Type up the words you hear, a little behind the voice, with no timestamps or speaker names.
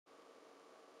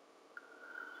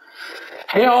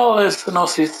Hey all, it's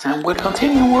Xenoxis, and we'll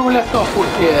continue where we left off with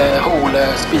the whole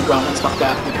speedrun and stuff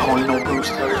that with the whole no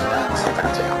boosters and stuff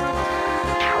like that.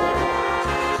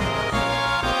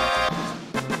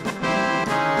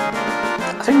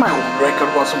 I think my old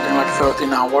record was something like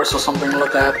 13 hours or something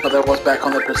like that, but that was back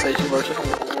on the PlayStation version.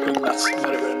 That's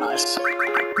very, very nice.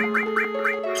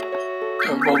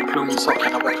 Bone plumes are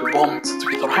kind of what we want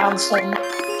to get our hands on.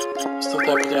 Stuff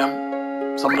like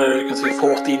that. Some there you can see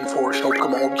 14 for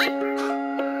Shokamog,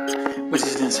 which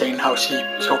is insane how cheap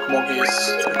Shokamog is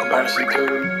in comparison to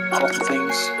a lot of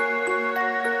things.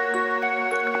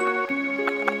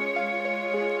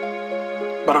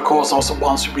 But of course also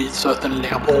once you reach certain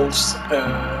levels,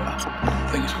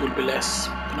 things will be less,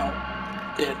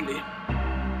 deadly.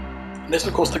 And this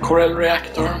of course the Corel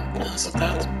reactor and stuff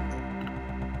like that.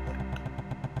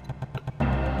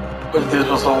 But this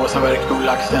was always a very cool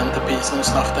like centerpiece and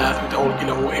stuff that with the whole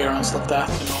glow here and stuff that,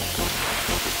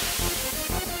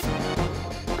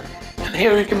 And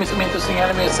here you can meet some interesting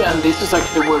enemies, and this is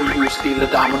actually where you steal the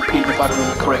diamond pin if I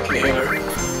remember correctly here.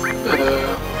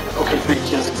 Okay,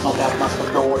 creatures, it's not that much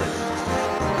of lower.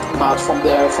 But from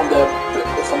the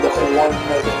horn,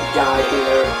 the guy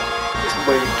here is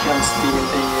where you can steal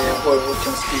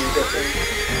the thing.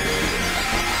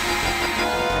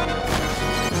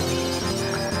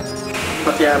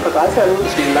 But I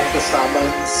feel like the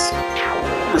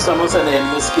summons and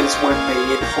enemy skills were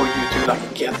made for you to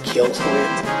like get kills for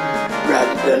it,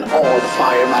 rather than all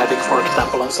fire magic, for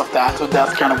example, and stuff that. So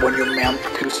that's kind of when you're meant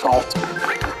to start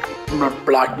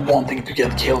like wanting to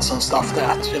get kills and stuff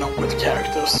that, with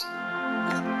characters.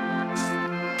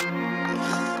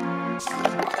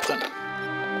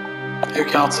 You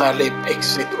cannot sadly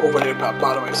exit over there, by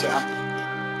the way, so yeah.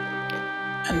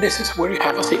 And this is where you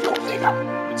have a safe there.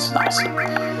 It's nice.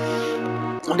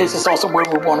 And this is also where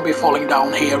we want to be falling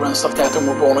down here and stuff that, and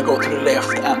we want to go to the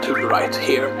left and to the right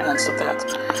here and stuff that.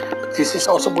 But this is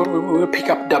also where we will pick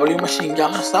up W machine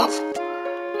gun and stuff.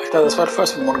 Like that as well.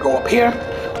 First we want to go up here,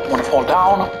 we want to fall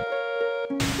down,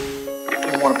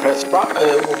 we want to press left,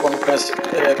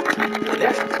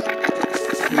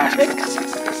 mash X.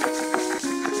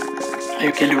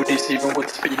 You can do this even with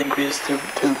speed increase to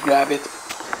grab it.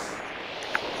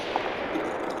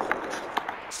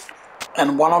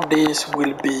 And one of these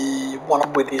will be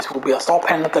a star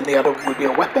pendant, and the other will be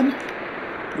a weapon.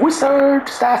 Wizard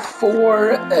staff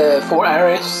for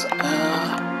Ares,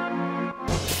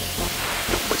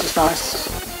 which is nice.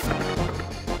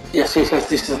 Yes,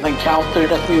 this is an encounter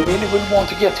that we really will want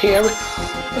to get here.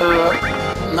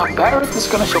 Now Barrett is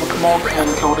gonna Shokamog and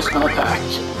Claude is gonna attack.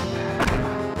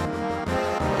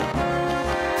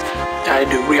 I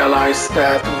do realize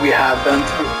that we haven't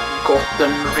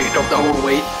gotten rid of the whole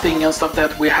weight thing and stuff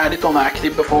that. We had it on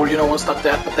active before, and stuff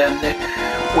that, but then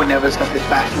we never set it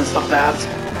back and stuff that.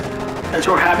 And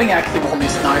sure, having active on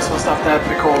is nice and stuff that,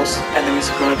 because enemies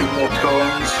are gonna do more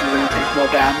turns, you're gonna take more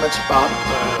damage,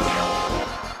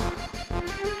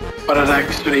 but it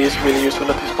actually is really useful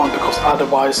at this point, because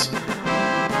otherwise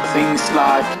things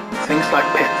like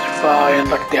Petrify and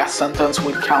like Death Sentence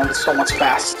will count so much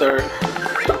faster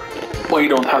when you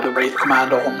don't have the raid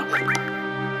command on.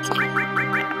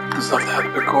 Stuff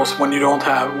that, because when you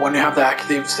have the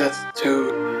active set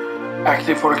to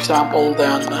active, for example,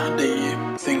 then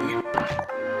the thing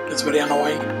gets very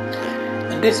annoying.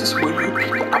 And this is where you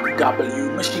pick up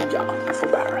W machine gun for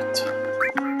Barrett,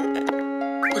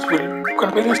 which we're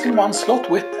gonna be using one slot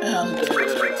with, and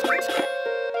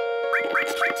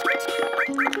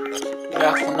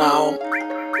that for now.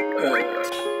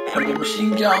 W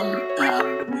machine gun,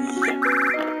 and we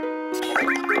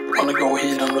gonna go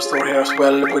heal and restore here as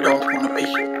well. We don't want to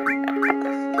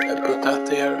put that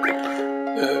there.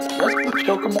 Let's put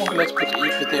Shokamog, let's put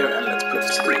Ifit there, and let's put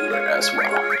Steeler as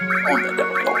well on the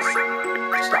double off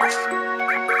stuff.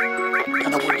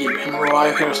 And I will give him a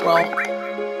revive here as well.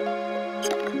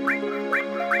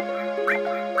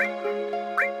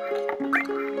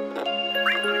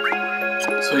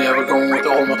 So yeah, we're going with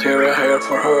all materia here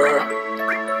for her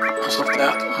and stuff like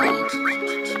that.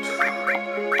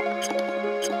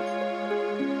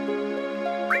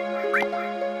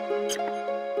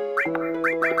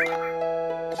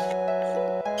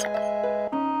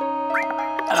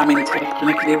 I mean,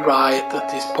 technically right at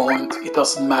this point, it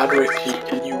doesn't matter if you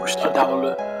can use a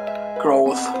double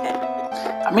growth.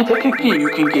 I mean, technically you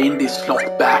can gain this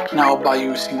slot back now by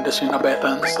using the Shinabeta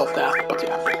and stuff that, but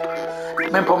yeah.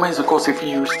 The main problem is, of course, if you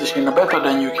use the Shinabeta,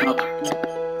 then you cannot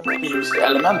use the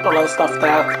Elemental and stuff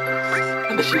that,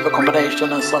 and the Shiva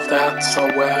combination and stuff that, so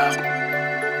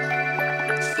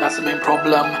that's the main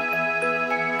problem.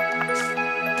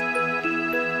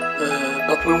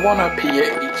 But but we want to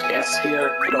PHS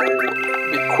here go a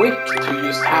bit quick to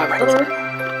just have her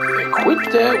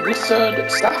equip the wizard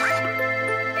staff.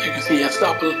 You can see it's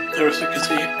double there, as you can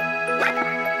see.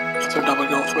 It's her double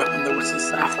growth weapon, the wizard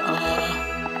staff.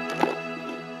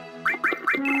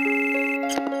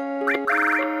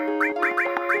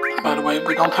 By the way,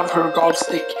 we don't have her guard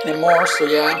stick anymore, so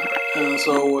yeah.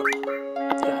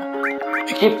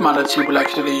 Keep in mind that you will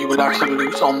actually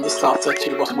lose on the stuff that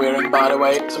she was wearing, by the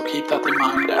way, so keep that in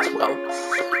mind as well.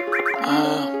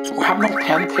 We have no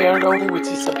tent here though, which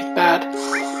is a bit bad.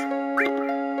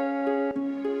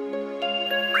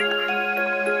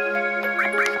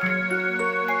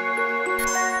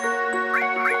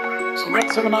 So we're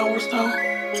at 7 hours now.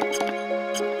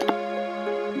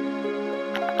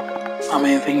 I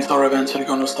mean, things are eventually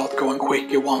going to start going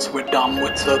quicker once we're done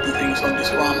with certain things on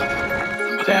this one.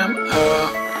 But then,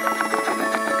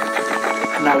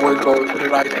 now we'll go to the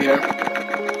right here.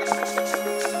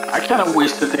 I kind of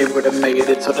wish that they would have made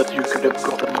it so that you could have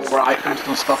gotten more items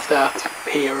and stuff that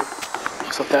here.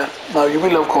 So that, now you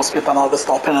will of course get another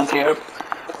stop in here,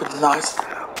 which is nice.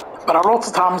 But a lot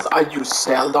of times I just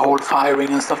sell the whole firing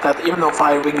and stuff that, even though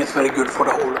firing is very good for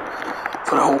the whole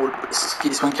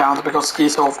Schizo encounter, because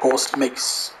Schizo of course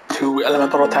makes 2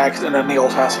 elemental attacks and then he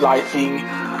also has lightning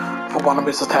for one of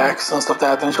his attacks and stuff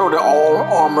like that, and sure the all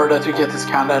armor that you get is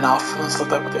kinda enough and stuff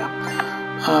like that, but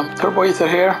yeah. Turbo Ether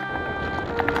here.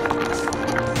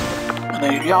 And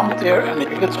then you jump there and then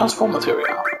you get transform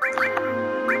material.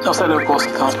 Outside of course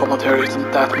the transform material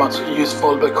isn't that much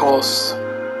useful because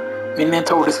Minion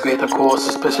Toad is great of course,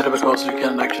 especially because you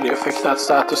can actually affect that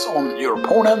status on your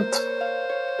opponent.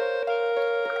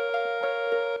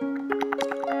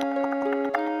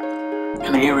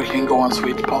 And here we can go on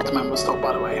sweet spot member stop,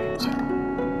 by the way. So.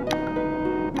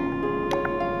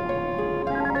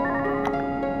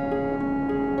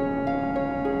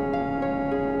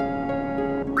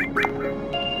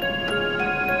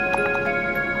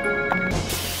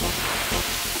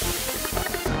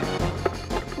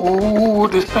 Ooh,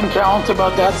 this encounter,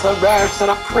 but that's a rare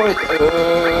setup for it.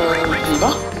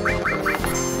 Diva?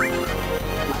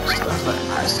 That's very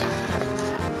nice.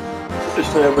 This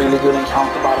is a really good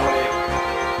encounter, by the way.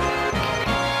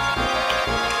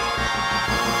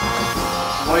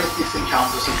 Why is this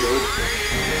encounter so good?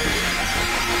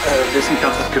 This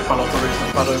encounter is good for a lot of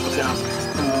reasons, by the way, but yeah.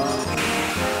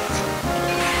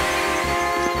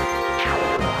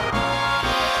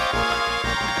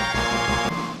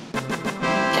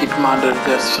 Keep in mind that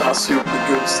there's a super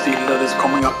good steal that is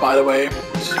coming up, by the way,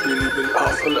 which is really, really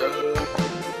powerful.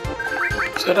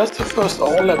 So that's the first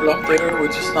all level up there,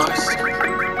 which is nice.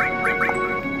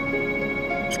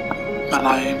 And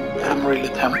I am really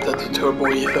tempted to turbo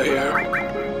ether here.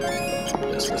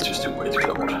 Yes, let's just do Great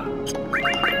Cloud.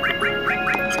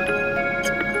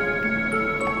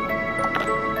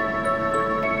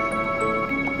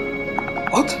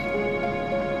 What?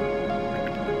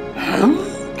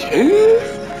 Okay.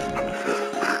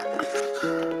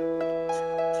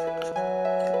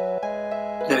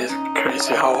 It is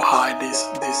crazy how high these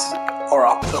are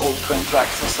up, the whole twin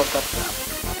tracks and stuff like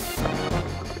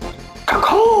that.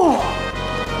 Caw!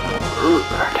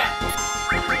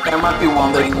 You might be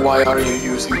wondering why are you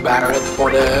using Barret for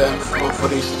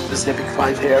this specific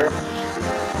fight here.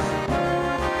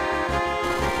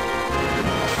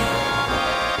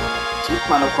 Keep in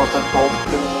mind of course that Bolt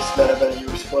Plume is very, very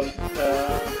useful.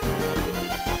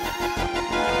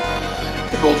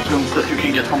 The Bolt Plumes that you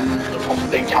can get from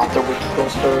the encounter with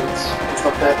those turrets. It's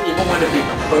not that even when the big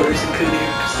birds including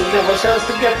you still have a chance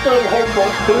to get the whole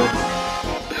Bolt Plume.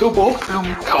 Who Bolt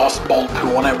Plume cast Bolt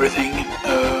Plume on everything.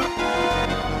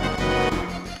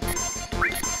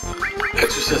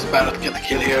 It's just better to get the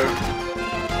kill here.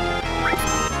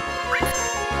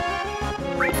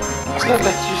 So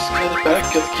let's just get it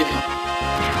back, get the kill.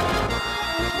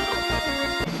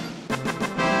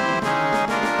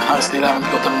 I still haven't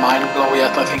got a mind blow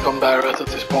yet, I think, on Barret at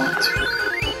this point.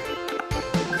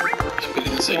 It's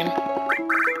pretty insane.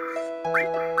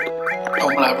 All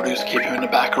we'll have to do is keep him in the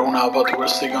back row now, but we're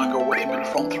still gonna go with him in the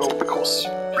front row because, you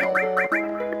know.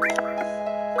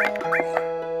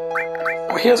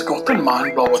 Well, he has gotten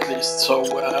mind blow at least, so,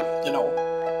 you know.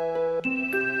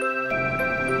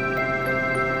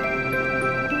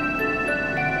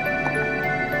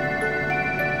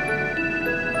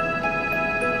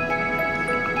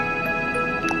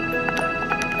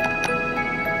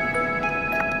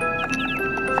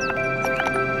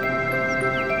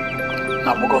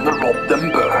 Now we're gonna rob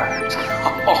them birds.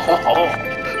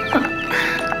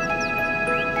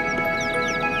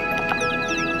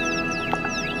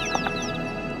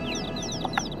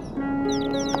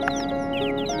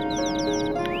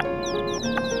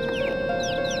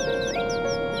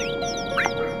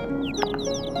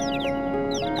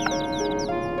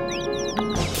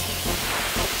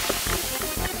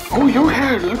 your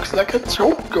hair looks like a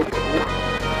chocobo.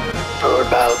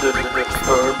 Furbound.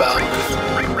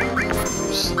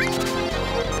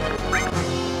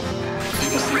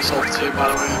 Biggest insults here, by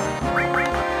the way.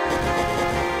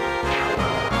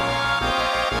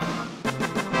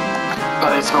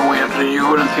 But it's so weird. You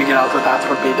wouldn't figure out that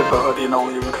would be the bird, you know,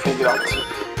 you would figure out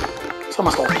some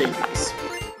assault cases.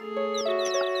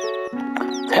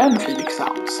 10 Phoenix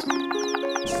sounds.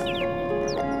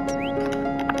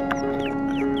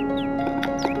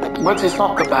 But it's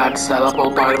not a bad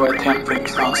sellable, by the way. 10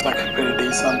 Phoenix sounds like pretty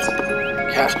decent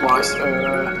cash-wise.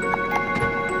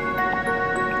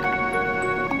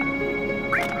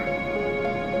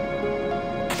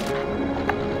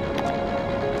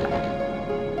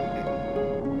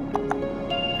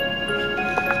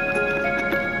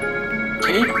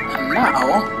 Okay, and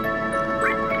now.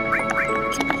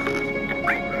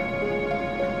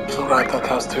 So right, that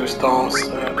has 2 stars,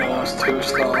 that has 2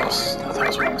 stars, that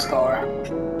has 1 star.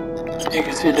 You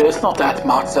can see there's not that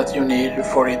much that you need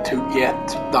for it to get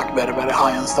like very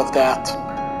high and stuff that.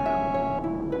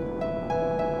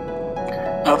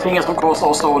 Now the thing is of course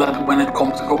also that when it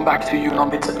comes to going back to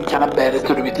Unum, it's kind of better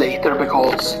to do it later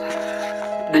because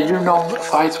the Unum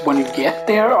fights when you get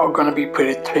there are gonna be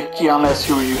pretty tricky unless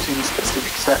you're using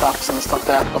specific setups and stuff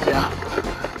that, but yeah.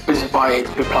 Which is why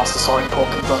HP pluses are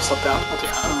important and stuff that, but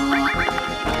yeah.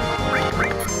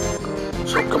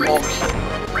 So come on.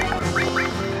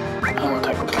 I'm gonna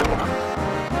take a look.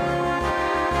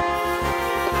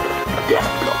 Yeah,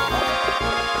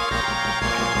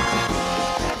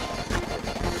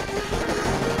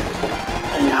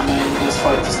 yeah, I mean, this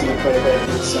fight is still very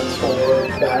decent for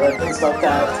Barrett and stuff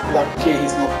that. Lucky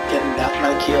he's not getting that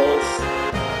many kills.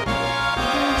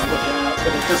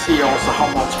 But you can see also how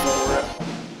much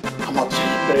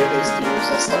cheaper it is to use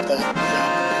and stuff that.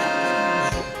 Yeah.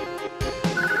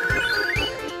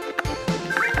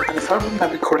 If I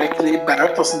remember correctly,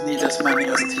 Barrett doesn't need as many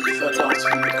as Tifa does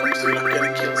when it comes to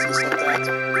getting kills and stuff like that.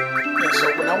 Yeah, so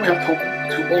now we have 2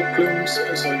 bolt plumes, so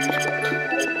you just got 2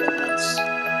 bolt plumes.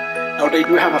 Now they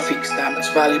do have a fixed damage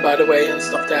value by the way and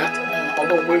stuff like that.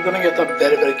 Although we're gonna get a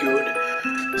very good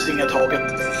single target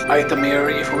item here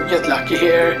if we get lucky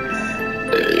here.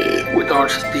 With our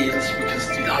steals we can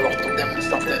steal a lot of them and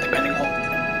stuff like that depending on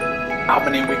how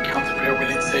many we counter player will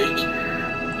it take.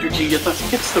 You can get, I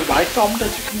think it's the right arm that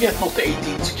you can get, not the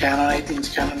 18-inch cannon.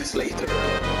 18-inch cannon is later.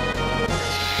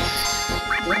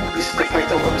 This is the fight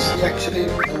I want to see actually.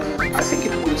 I think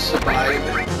it will survive.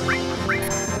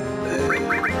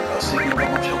 A single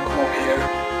one of come up here.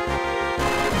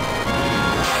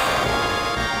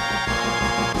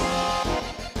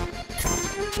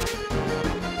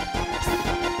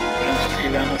 Can't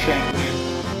feel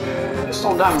anything.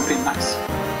 Slow down would be nice.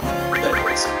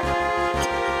 Anyways.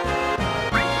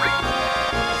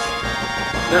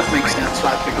 That makes sense,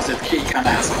 right? Because he kind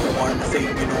of has a horn thing,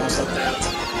 you know, so that.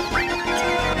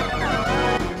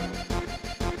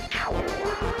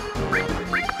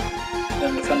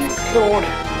 Then defending Claude.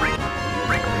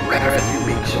 Barrett will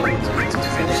make sure to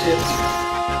finish it.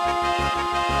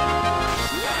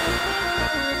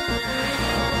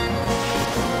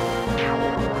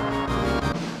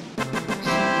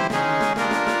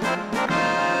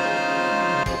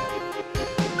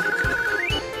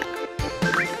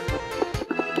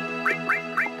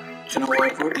 You know, I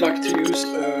would like to use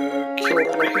Cure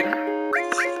right here,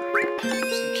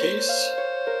 just in case.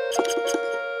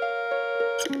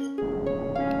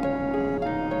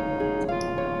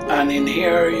 And in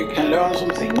here you can learn some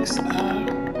things in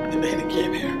the hidden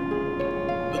cave here.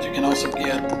 But you can also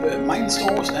get mind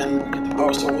source and get the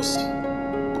power source.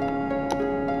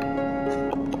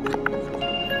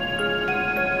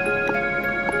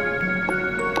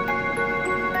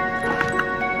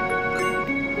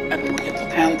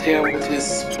 Here, which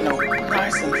is, you know,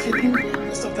 nice and fitting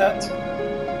and stuff that.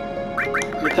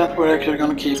 But that we're actually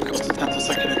gonna keep because the 10th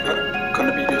second is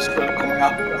gonna be useful coming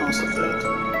up and stuff that.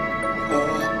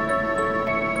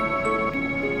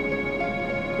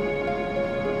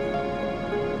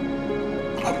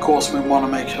 Of course, we want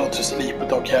to make sure to sleep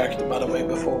with our character, by the way,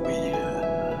 before we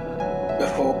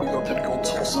go to the gold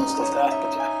source and stuff that.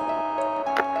 But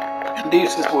yeah, and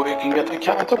this is where you can get a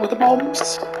character with the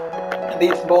bombs.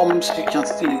 These bombs you can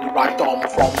steal the right arm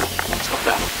from, stuff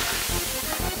that.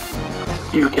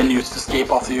 You can use the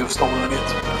escape after you've stolen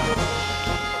it.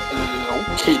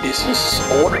 Okay, this is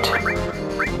odd.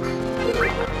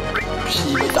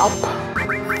 Heal it up.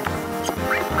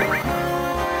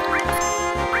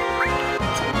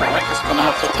 Barrack is gonna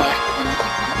have to attack.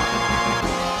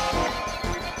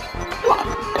 Blood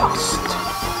dust.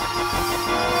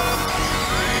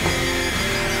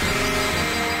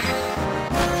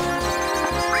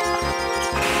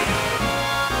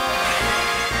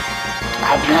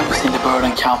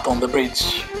 encounter on the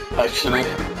bridge, actually.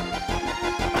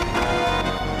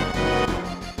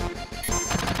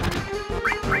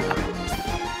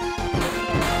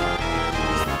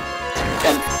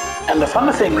 And the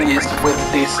funny thing is with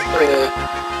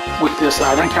this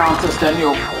side encounters, then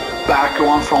your back or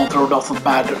on front row doesn't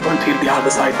matter until the other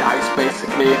side dies,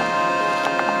 basically.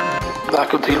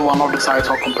 Back until one of the sides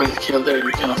are completely killed there,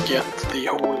 you cannot get the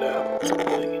whole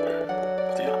thing.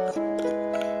 Yeah.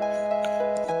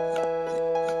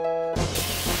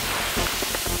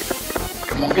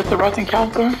 Come on, get the right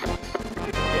encounter.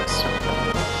 Yes.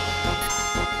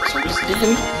 So we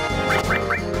steal.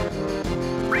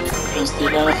 Couldn't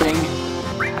steal anything.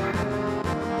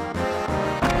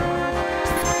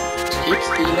 Just keep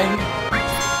stealing.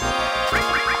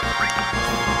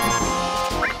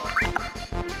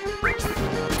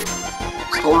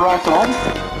 Stole right on.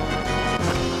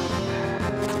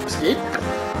 Escape.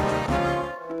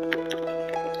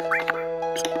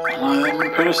 And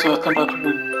I'm pretty certain that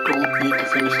we don't need to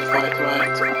finish the fight,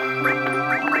 right?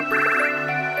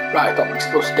 Right on,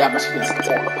 explosive damage against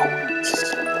all opponents.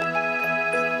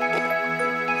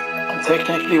 And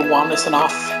technically one is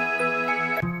enough.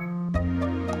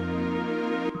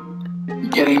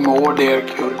 Getting more there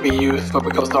could be useful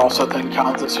because there are certain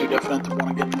encounters you definitely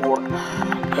want to get more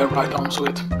right arms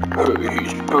with.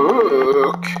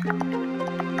 Look.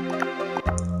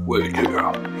 Wait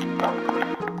here.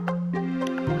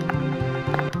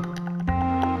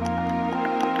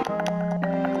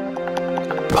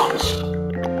 Punch.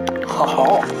 Haha.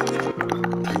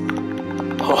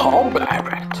 Haha,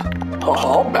 Barrett.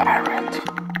 Haha, Barrett.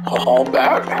 Haha,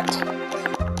 Barrett.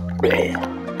 Bleh.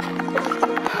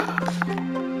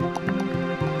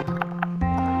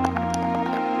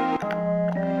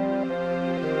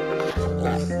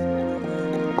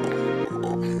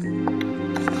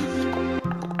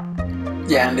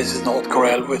 Yeah, and this is not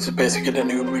Corel, which is basically the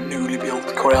newly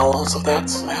built Corel, so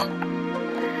that's, yeah.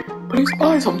 Please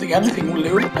buy something, anything will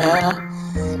do.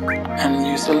 And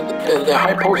you sell the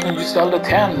high potion, you sell the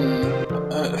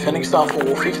 10 Phoenix stuff for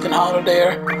 1500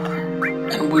 there.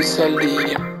 And we sell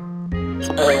the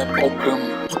Bolt Plume,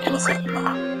 we cannot sell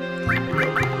now.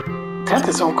 10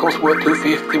 is of course worth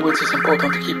 250, which is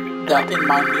important to keep that in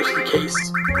mind just in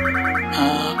case.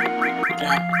 Yeah.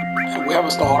 We have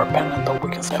a star pendant that we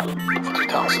can sell for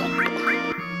 2000.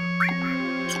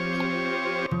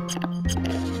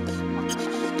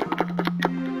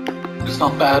 It's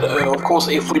not bad. Of course,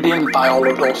 if we didn't buy all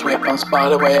of those weapons, by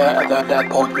the way, at that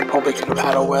point we probably could have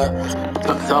had over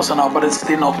 20,000 now, but it's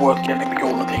still not worth getting the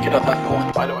golden ticket at that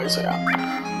point, by the way, so yeah.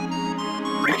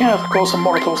 You can of course some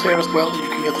Molotovs here as well. You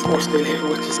can get the force steel here,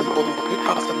 which is important for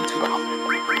 2,200.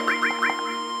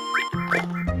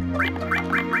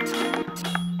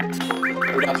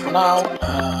 That for now.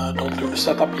 Don't do the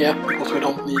setup yet because we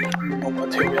don't need no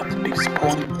material at this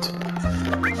point.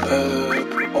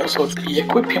 Also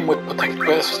equip him with Protect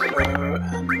Quest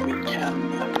and we can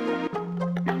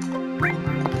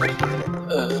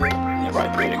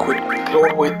we equip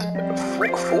Claw with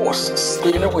Force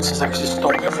Stealer, which is actually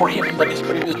stronger for him than his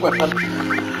previous weapon.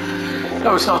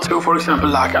 No, it's not true. For example,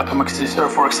 like Atomic Scissor,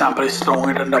 for example, is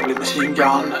stronger than Double Machine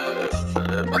Gun.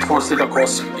 But Force Stealer, of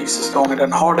course, is stronger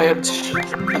than Hard Edge.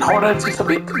 And Hard Edge is a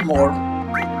bit more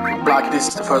like this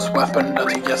is the first weapon that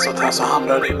he gets that has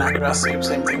 100 in accuracy.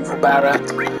 Same thing for Barrett.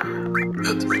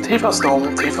 But Tifa's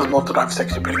Stone, Tifa's Motor Drive is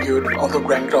actually pretty good, although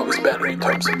Grangrove is better in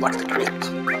terms of like the crit.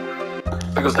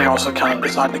 Because they also kind of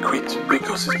design the crit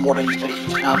because it's more than just a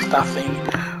chance that thing.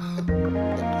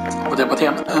 But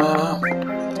yeah,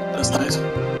 that's nice.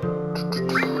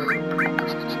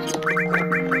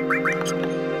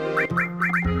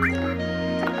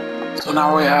 So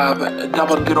now we have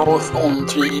double growth on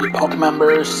 3 party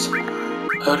members.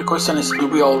 The question is, do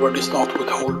we already start with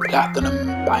the whole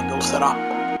platinum bangle setup?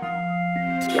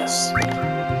 Yes.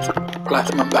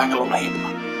 Platinum bangle on him.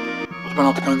 But we're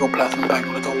not going to go platinum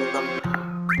bangle at all of them.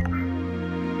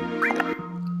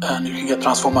 And you can get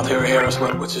transform material here as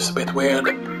well, which is a bit weird.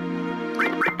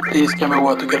 These can be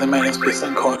worth to get the Maiden's Bliss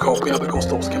and Cornucopia because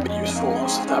those can be used for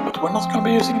most of that, but we're not going to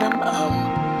be using them.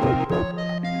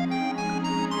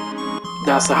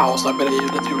 That's the house, I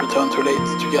believe, that you return to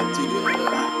later to get the...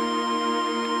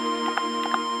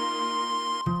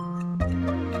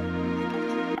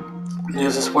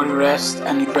 This is where you rest,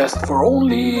 and you rest for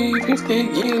only 50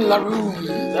 gil a room,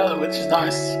 which is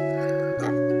nice.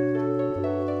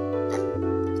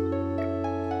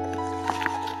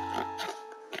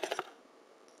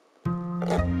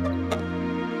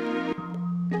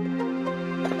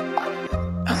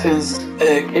 Since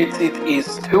Kate Seat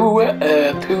is two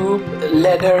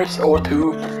letters or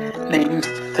 2 names,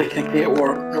 technically,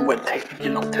 or well, technically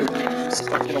not two names,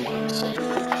 but you know what I'm saying.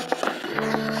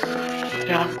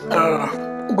 Yeah,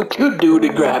 we could do the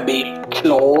grabby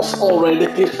claws already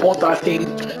at this point, I think,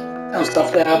 and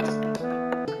stuff like that.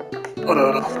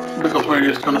 Because we're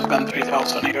just gonna spend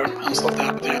 3,000 here and stuff like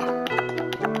that, but yeah.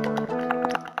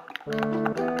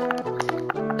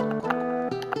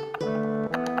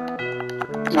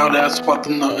 Now that's what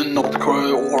Not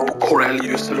or Corel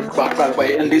used to look like, by the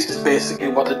way, and this is basically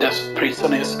what the Desert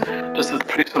Prison is. Desert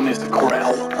Prison is the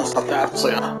Corel and stuff like that, so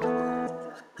yeah.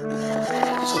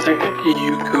 So technically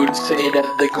you could say that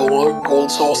the gold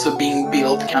saucer being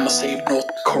built kind of saved not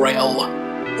Corel,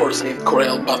 or saved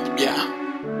Corel, but yeah.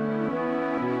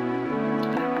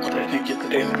 But technically they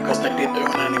didn't, because they didn't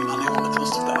earn any money on it and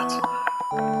stuff like that.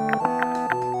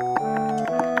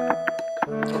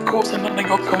 Of course, and then they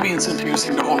got convinced into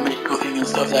using the whole Mako thing and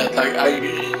stuff like that. Like,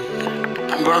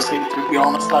 I'm gonna say, to be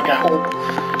honest, like, I hope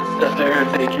that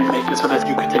they can make it so that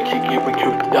you could technically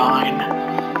recruit Dine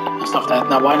and stuff like that.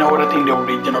 Now, I know that in the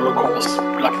original, of course,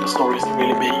 like, the story is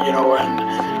really big, you know, and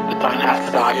the Dine has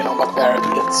to die, you know, but Barrett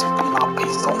gets, you know,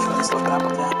 pissed off and stuff like that,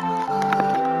 but yeah.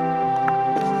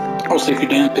 Also, if you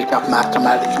didn't pick up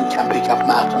Mathematic, you can pick up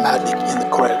Mathematic in the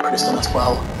Corel prison as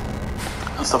well,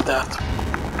 and stuff like that.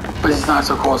 But it's nice,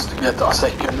 of course, to get a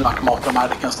second, like,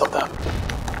 Mathematic and stuff like that.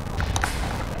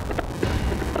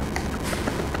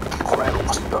 Corel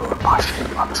was burned by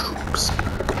human troops.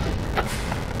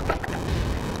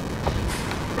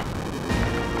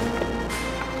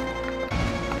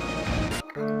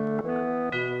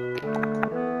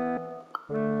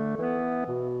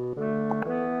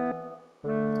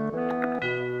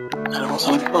 And there was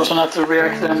some person at the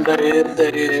reactor, and they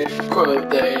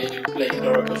played the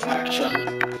rebel faction.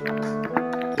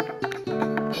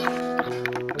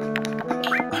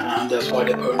 And that's why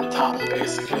they burned the town,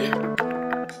 basically.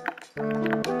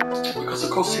 Because of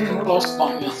course he lost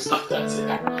money and stuff, that's it.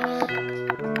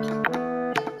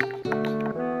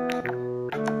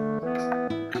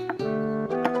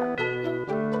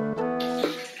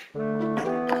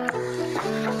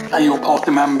 And your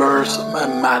party members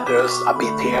matters a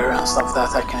bit here and stuff that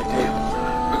technically.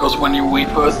 Because when we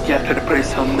first get to the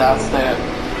prison, that's the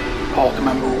party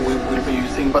member we will be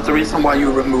using. But the reason why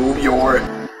you remove your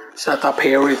setup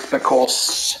here is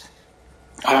because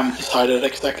I haven't decided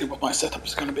exactly what my setup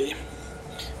is going to be.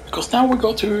 Because now we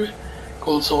go to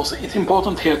Gold Source. It's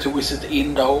important here to visit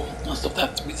Indo and stuff,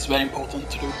 that is very important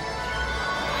to do.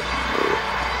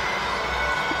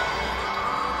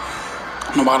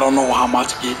 No, I don't know how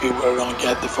much GP we're going to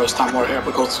get the first time we're here,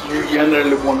 because you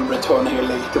generally want to return here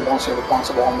later once you have a bunch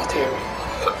of all material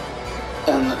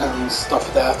and stuff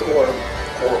like that, or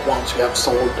once you have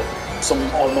sold some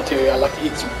all material. Like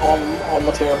each all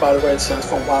material, by the way, it sells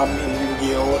for 1 million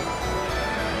gil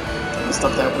and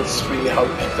stuff like that, which is really how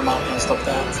you make the money and stuff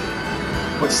like that.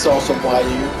 Which is also why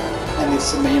you, and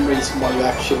it's the main reason why you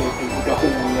actually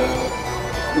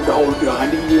do the whole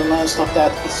grinding deal and stuff like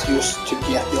that, is just to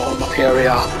get the all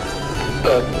material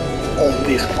on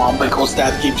this one, because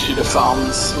that gives you the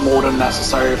funds more than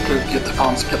necessary to get the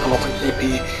funds, get a lot of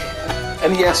GP.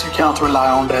 And yes, you cannot rely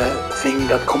on the thing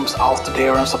that comes after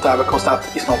there and stuff like that, because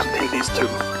that is not until these two.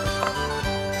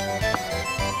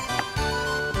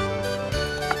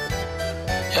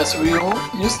 Yes, we will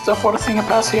use the for the thing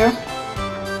pass here.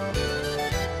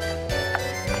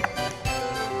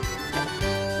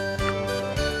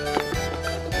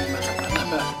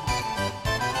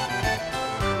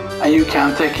 And you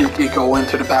can technically go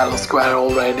into the battle square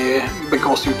already,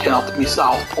 because you cannot miss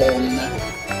out on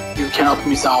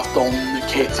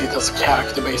Katie as a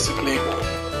character, basically.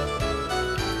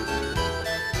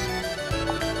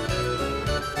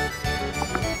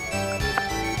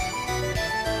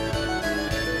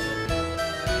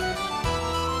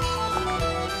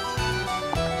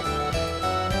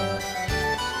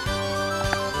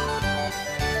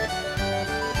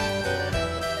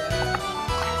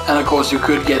 And of course you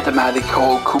could get the magic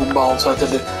combo also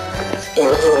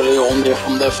early on there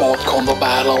from the fourth Condor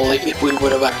battle if we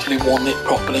would have actually won it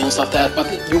properly and stuff like that.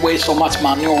 But you waste so much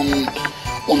money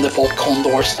on the fourth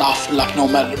Condor stuff, like no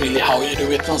matter really how you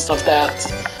do it and stuff like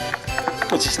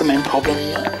that, which is the main problem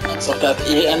and stuff like that.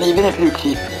 And even if you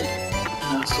keep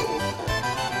so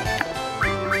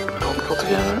don't go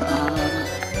together.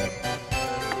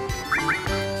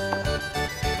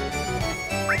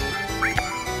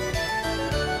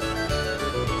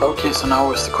 Okay, so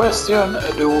now is the question,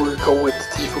 do we go with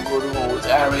Tifo Good or with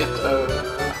Ariat?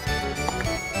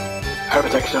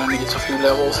 Ariat actually needs a few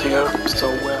levels here,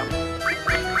 so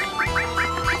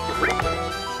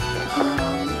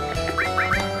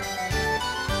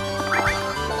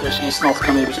she's not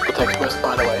going to use Protect West,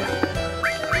 by the way.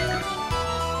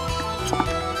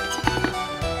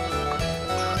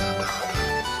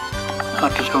 I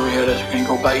can show you here that you can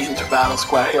go back into Battle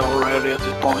Square here already at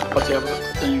this point, but yeah,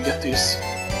 but then you get this.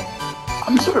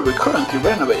 I'm sorry, we're currently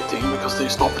renovating because they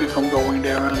stop you from going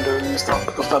there and doing stuff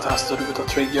because that has to do with a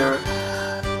trigger.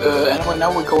 Anyway,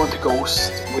 now we're going to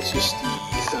Ghost, which is the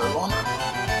third one.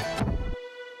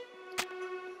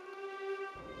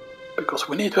 Because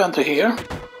we need to enter here.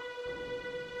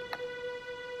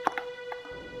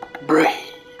 Brains.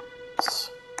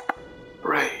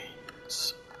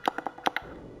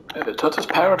 Turtle's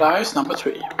Paradise, number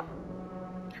 3.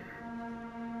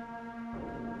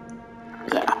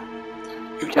 Yeah.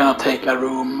 You cannot take a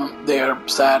room there,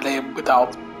 sadly,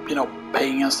 without, you know,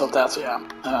 paying and stuff, that, so yeah.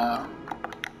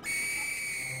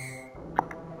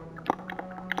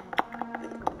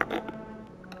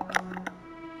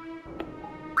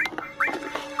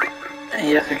 And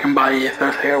yes, you can buy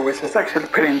ethers here, which is actually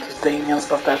pretty interesting and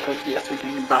stuff that, but yes, you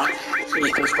can buy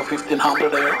ethers for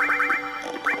 1500 there.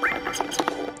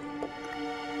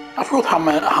 I forgot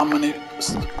how many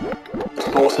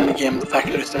stores in the game that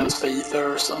actually sells the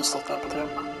ethers and stuff like that.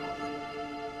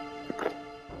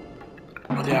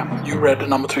 But yeah, you read the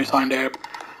number 3 sign there.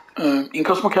 In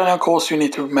Cosmo Canyon, of course, you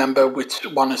need to remember which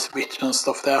one is which and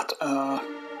stuff like that.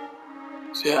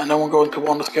 So yeah, and then we're going to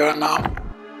Wonder Square now.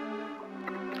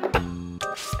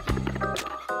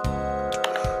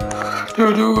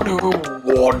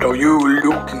 What are you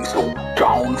looking so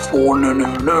down for?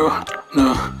 No.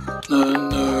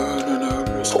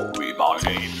 Sorry, my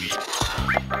name is.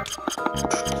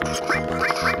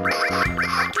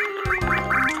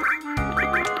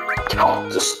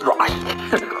 Counter-Strike.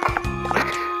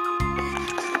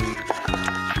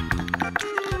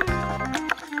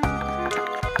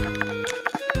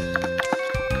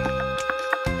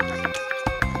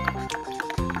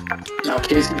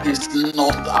 Okay, this is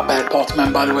not a bad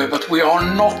partment, by the way, but we are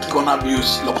not gonna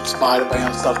abuse slots, by the way,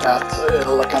 and stuff that.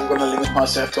 Like, I'm gonna limit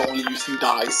myself to only using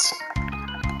dice.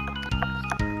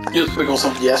 Just because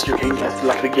of, yes, you can get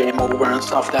like the game over and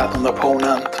stuff that on the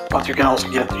opponent, but you can also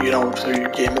get, you know, so you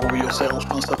game over yourself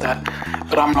and stuff that.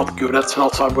 But I'm not good at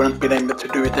slots, so I wouldn't be able to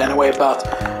do it anyway, but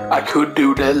I could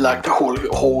do the, like, the whole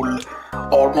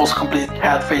almost complete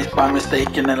cat face by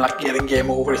mistake, and then like getting game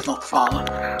over is not fun.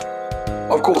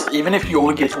 Of course, even if you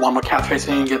only get one more cat face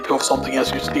and you get 2 of something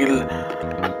else, you still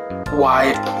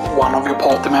wipe one of your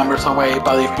party members away,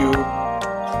 but if you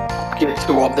get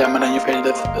 2 of them and then you fail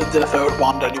the third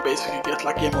one, then you basically get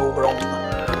like game over on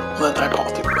the entire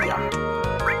party. But yeah.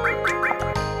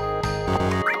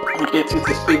 Kitty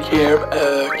is big here.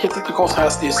 Kitty, of course,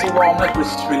 has the silver omelet, which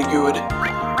is really good,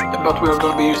 but we're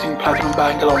going to be using Platinum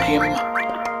Bangle on him,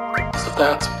 so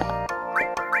that.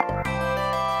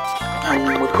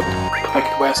 And we put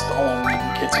Perfect West on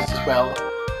Kitty as well.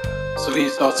 So he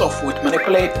starts off with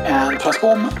Manipulate and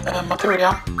Transform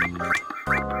Materia.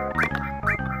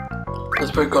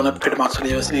 Because we're gonna pretty much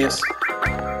leave as is.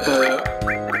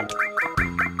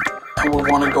 And we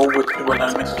want to go with dual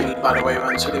enemy skill, by the way,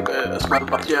 eventually as well.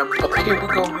 But yeah, but here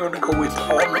we're going to go with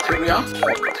all materia,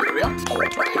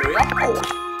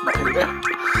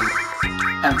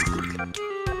 and steel.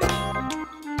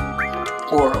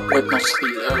 Or wait, not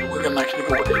steel. We're gonna actually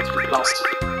go with HP plus.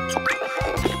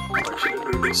 I'll actually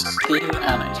do this steel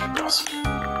and HP plus.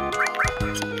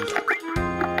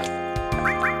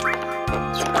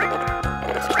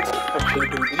 Actually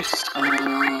do this, so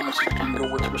you can go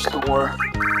with restore.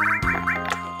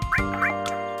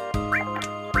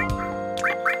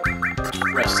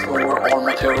 Restore all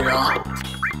materia.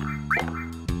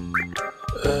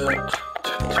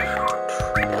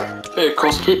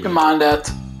 Because keep in mind that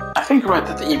I think right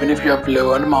that even if you have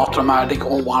learned Mathematic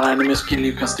on one enemy skill,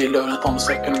 you can still learn it on the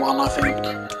second one, I think.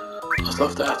 I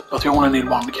love that, but you only need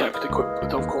one character equipped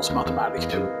with, of course, Mathematic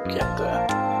to get the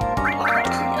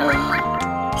automatic thing.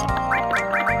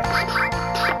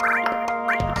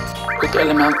 Put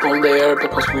Elemental there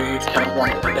because we kind of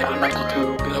want the Elemental to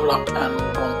level up and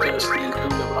want the Steel to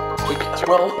level up quick as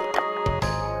well.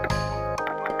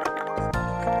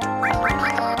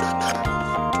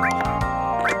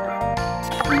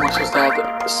 What is that?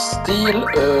 Steel,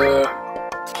 not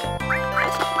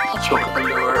Choco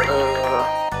Lure,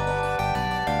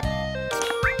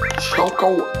 Choco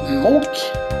Mog?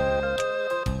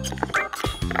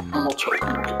 I'm not Choco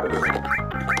Mog,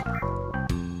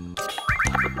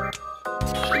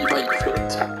 Shiva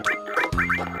Ifrit.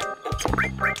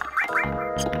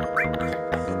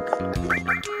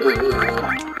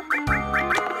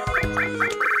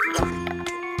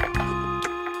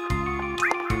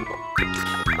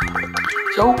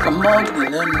 Choco Mog,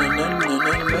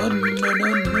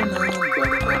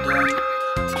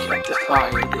 get the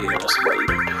fire there as well.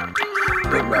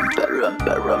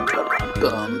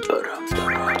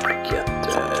 Get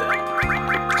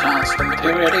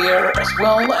period here as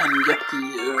well and get the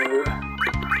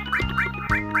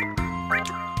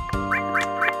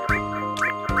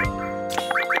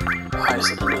eyes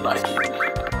and the lightning.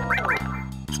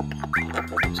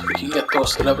 So we can get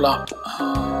those to level up.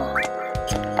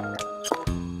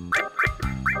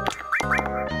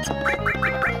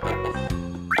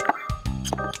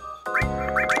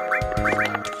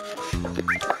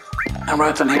 And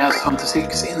right, and he has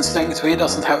 26 instinct, so he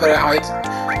doesn't have very high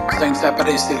strength, but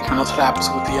he still cannot slap us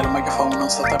with the yellow megaphone and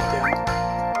stuff at the end.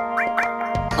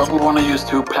 But we want to use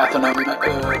 2 platinum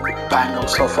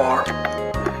bangles so far.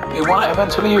 We want to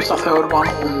eventually use a third one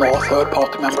on our third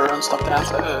party member and stuff like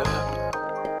that.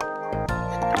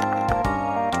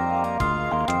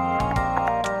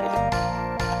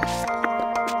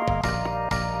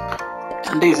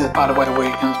 And this is, by the way, where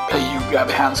you can play you grab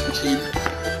a hands machine.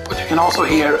 But you can also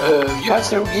hear, you have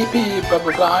 0 GP, blah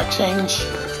blah blah, exchange.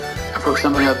 And for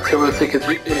example, you have 0 ticket,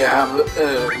 you have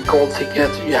gold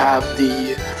ticket, you have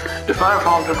the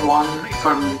 500 one, if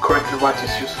I'm correctly right,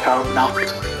 it's just carve nut,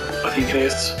 I think it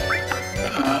is,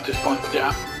 at this point,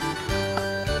 yeah.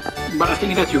 But I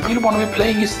think that you really want to be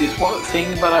playing is this one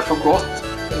thing, but I forgot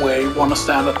where you want to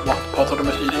stand at what part of the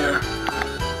machine here.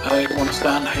 You want to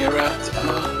stand here at...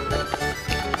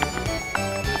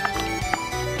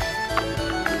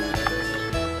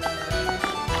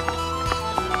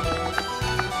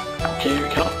 Okay, you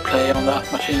cannot play on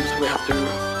that machine, so we have to...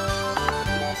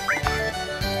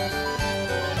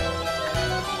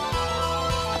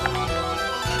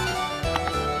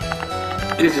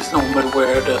 This is normally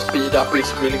where the speed up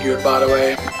is really good, by the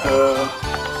way.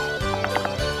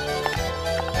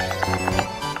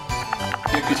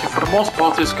 You can see for the most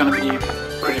part it's going to be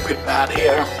pretty bad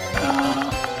here.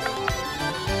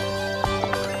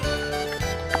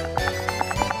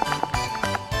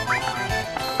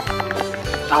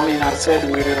 I mean, I said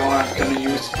we aren't going to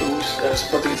use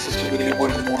boosters, but this is really what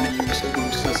you want to use the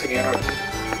boosters here.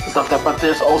 Stuff that, but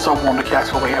there's also Wonder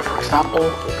Cats over here, for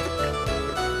example.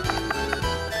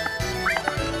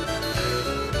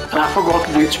 And I forgot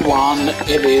which one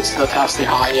it is that has the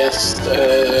highest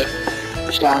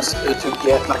chance to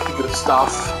get like the good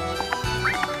stuff.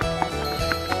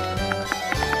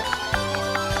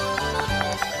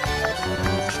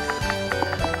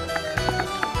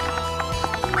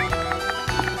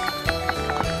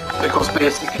 Because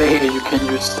basically here you can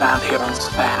just stand here and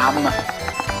spam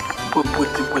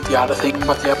with the other thing,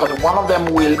 but yeah, but one of them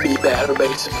will be better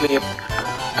basically.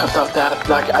 And stuff that,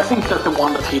 like, I think that the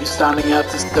one that he's standing at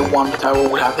is the one that I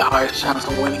will have the highest chance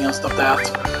of winning and stuff that.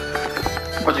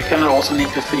 But you kind of also need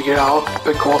to figure out,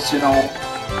 because, you know,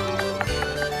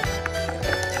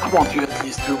 I want you at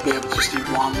least to be able to see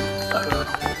one.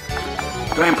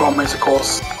 The main problem is, of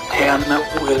course, 10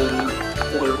 will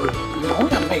oh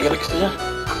yeah, mega XD.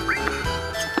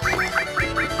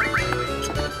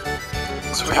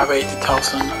 So we have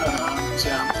 80,000, so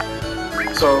yeah.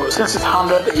 So since it's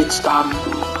 100 each time,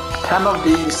 10 of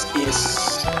these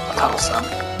is 1,000.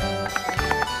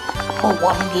 For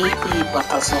 1 GP, but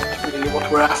that's not really what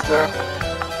we're after.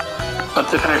 But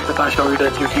the fact that I show you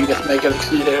that you can get Mega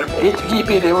XP there. 80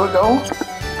 GP, there we go.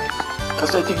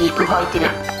 That's 80 GP right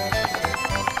there.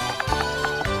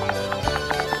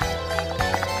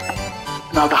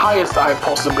 Now the highest I've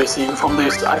possibly seen from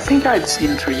this, I think I'd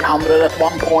seen 300 at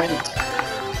one point.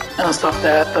 And stuff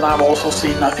that I've also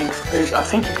seen, I think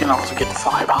you can also get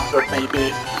 500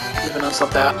 maybe, even and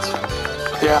stuff that.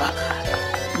 But yeah,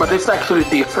 but it's actually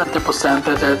different, the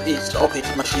percentage at each of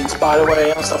these machines, by the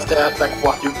way, and stuff that, like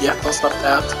what you get and stuff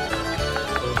that.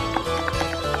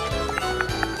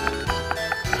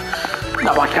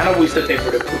 Now I kind of wish that they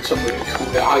would have put some really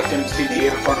cool items in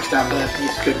here, for example, that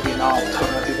these could be an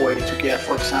alternative way to get,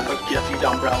 for example, getting the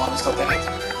umbrella and stuff like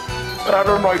that. But I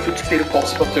don't know if it's still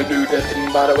possible to do that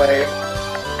thing, by the way.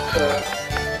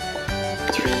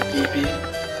 3 GP.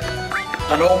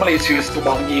 Now normally it's just 1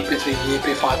 GP, 3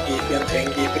 GP, 5 GP and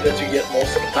 10 GP that you get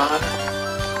most of the time.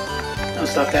 And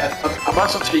stuff like that. But a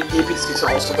bunch of 3 GPs is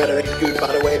also very good,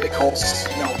 by the way, because,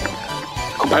 you know,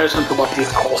 in comparison to what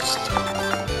this costs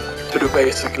to do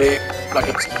basically, like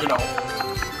it's, you know.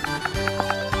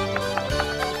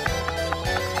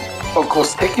 Of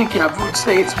course, technically I would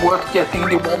say it's worth getting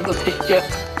the Wonder ticket.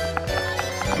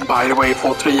 By the way,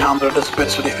 for 300,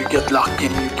 especially if you get lucky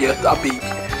and you get a big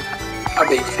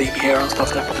thing here and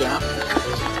stuff like that.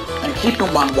 And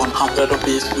keeping 100 of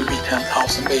these will be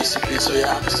 10,000 basically, so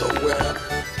yeah, so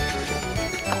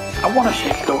I want to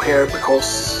check though here,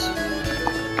 because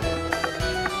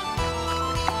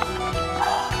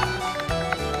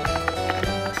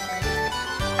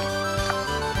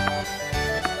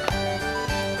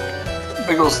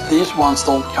because these ones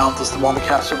don't count as the one that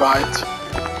capture right.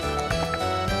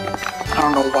 I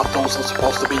don't know what those are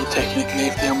supposed to be technically,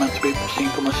 if they're meant to be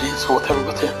single machines or whatever,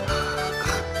 but yeah.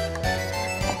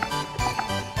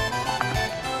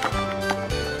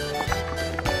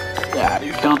 Yeah,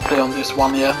 you cannot play on this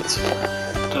one yet.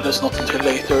 That is not until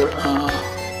later.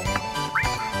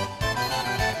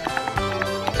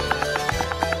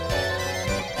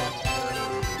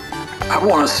 I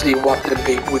want to see what the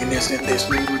big win is in this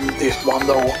one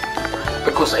though,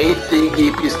 because 80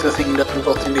 GB is the thing that we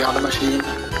got in the other machine,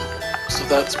 so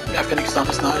that's, I think that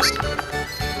is nice.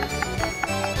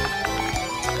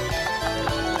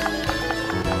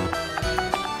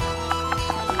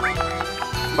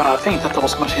 But I think that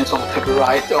those machines on to the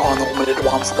right are normally the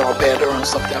ones that are better and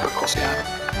stuff there, because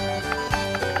yeah.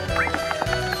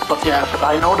 But yeah, but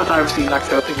I know that I've seen like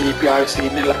 30 GB, I've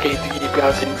seen like 80 GB,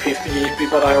 I've seen 50 GB,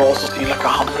 but I've also seen like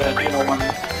 100, you know,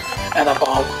 and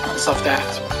above and stuff that.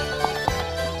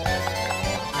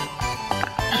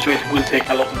 So it will take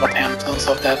a lot of attempts and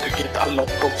stuff that to get a lot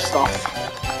of stuff.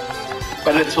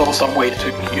 But it's also a way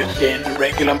to gain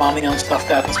regular money and stuff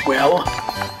that as well.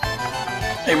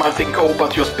 You might think, oh,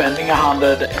 but you're spending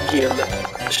 100 gil.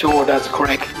 Sure, that's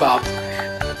correct, but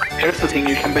here's the thing,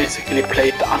 you can basically play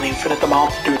it an infinite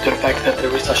amount due to the fact that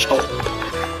there is a shop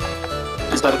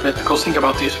instead of it, because think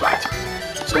about this, right?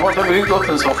 So what have we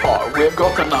gotten so far? We've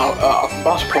gotten now a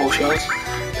bunch of potions,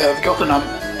 we've gotten a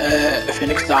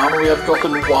Phoenix down, we have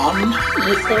gotten one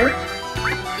ether,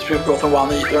 so we've gotten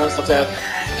one ether and stuff like that,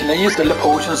 and then you sell the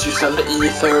potions, you sell the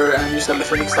ether, and you sell the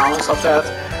Phoenix down and stuff like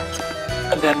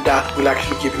that, and then that will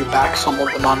actually give you back some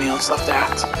of the money and stuff like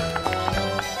that.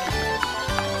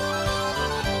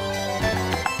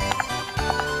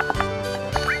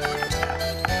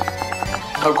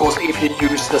 Of course, if you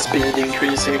use the speed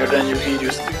increase here, then you can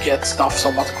just get stuff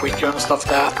so much quicker and stuff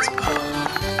that,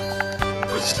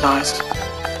 which is nice.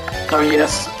 Now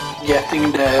yes,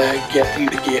 getting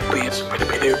the GP is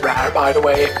pretty rare, by the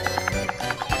way,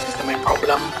 which is the main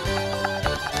problem.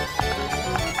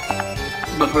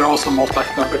 But we're also most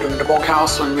likely going to be doing the bog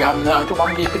house, and we have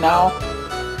 91 GP now.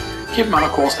 Keep in mind,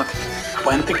 of course, that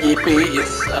 20 GP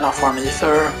is enough for an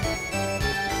ether,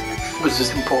 which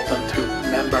is important to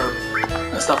remember.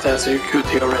 And stuff there, so you could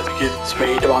theoretically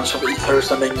trade a bunch of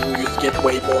ethers and then you get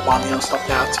way more money and stuff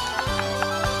that.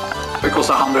 Because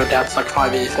 100, that's like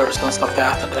 5 ethers and stuff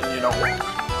that, and then you know,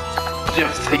 you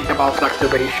have to think about like the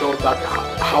ratio, like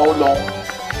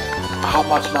how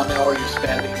much money are you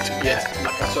spending to get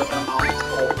like a certain amount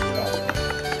of, you know,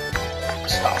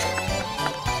 stuff.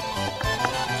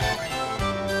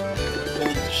 We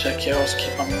need to check here, also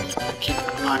keep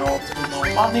an eye out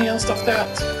on money and stuff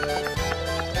that.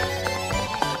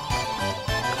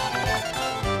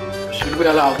 Should we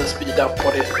allow the speed up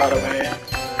for this, by the way?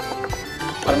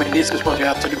 But I mean, this is what you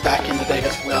have to do back in the day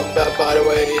as well, by the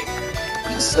way,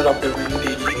 instead of doing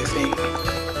the thing.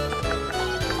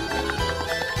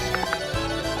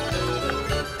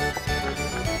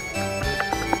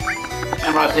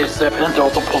 And right, there's definitely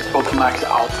also possible to max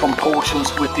out from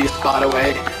potions with this, by the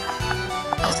way.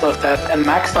 And stuff that, and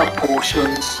maxed out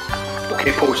potions,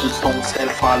 okay, potions don't sell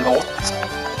for a lot.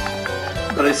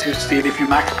 But it's still, if you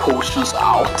max potions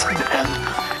out, then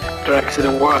they're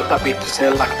actually worth a bit to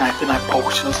sell like 99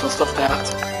 potions and stuff like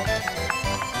that.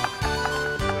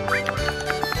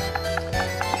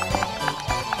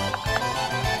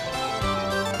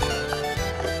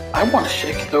 I want to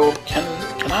check though, can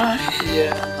I,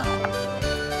 no.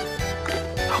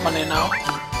 How many now?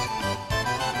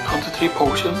 23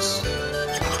 potions.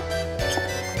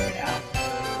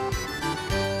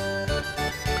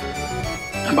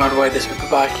 And by the way, this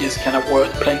paperback is kind of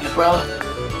worth playing as well.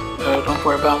 Don't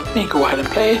worry about me, go ahead and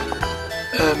play.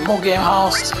 Mog game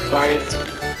house, try it.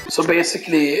 So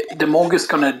basically, the Mog is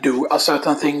gonna do a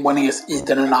certain thing when he has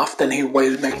eaten enough, then he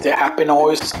will make the happy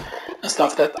noise and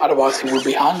stuff that, otherwise he will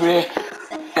be hungry.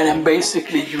 And then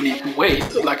basically you need to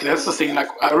wait. Like that's the thing, like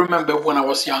I remember when I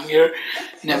was younger,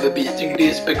 never beating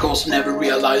this because never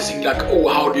realizing like, oh,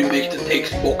 how do you make the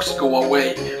text box go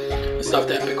away? Stuff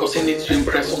there, because he needs to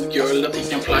impress on the girl that he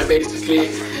can fly basically,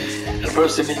 and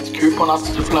first he needs coupons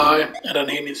to fly, and then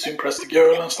he needs to impress the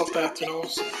girl and stuff that, you know.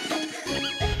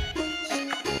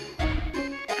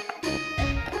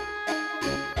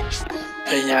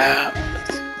 And yeah,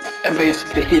 and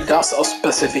basically he does a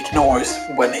specific noise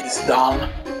when he's done,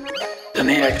 then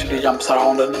he actually jumps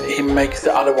around and he makes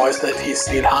the otherwise that he's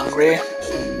still hungry.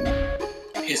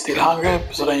 He's still hungry,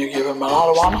 so then you give him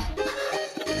another one.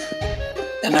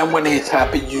 And then when he's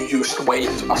happy, you just wait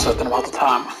a certain amount of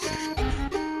time.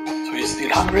 So he's still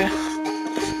hungry.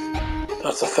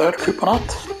 That's the third coupon.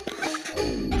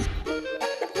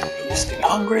 You're still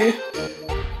hungry?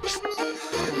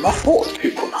 You're my fourth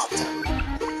coupon.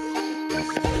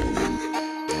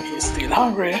 He's still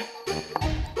hungry.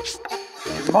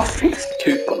 You're my fifth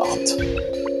coupon.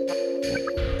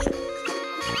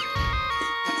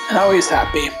 Now he's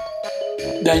happy.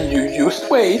 Then you just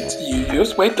wait.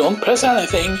 Don't press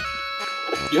anything.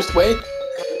 Just wait.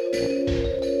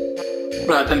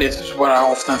 Right, and this is where I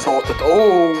often thought that,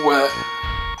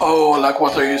 like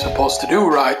what are you supposed to do,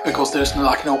 right? Because there's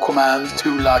like no command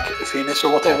to like finish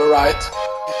or whatever, right?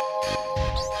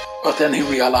 But then he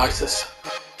realizes.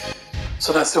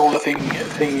 So that's the only thing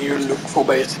you look for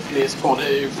basically is for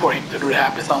him to do the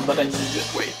happy sound, but then you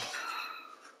just wait.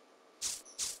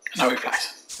 Now he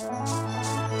flies.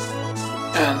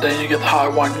 And then you get high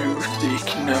one you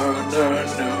stick, no.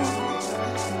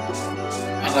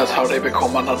 And that's how they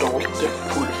become an adult,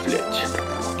 full-fledged.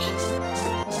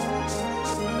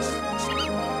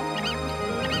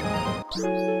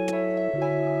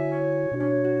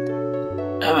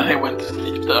 And then he went to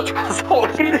sleep, that was all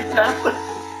he did.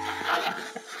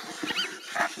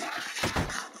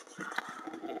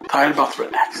 Tired but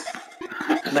relaxed.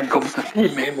 And then comes the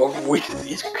female which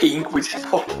is pink, which is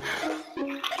hot.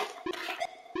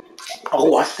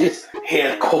 What's this?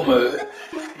 Here kommer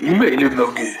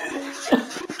female-mugge.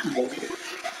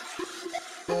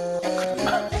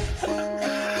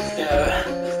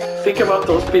 Think about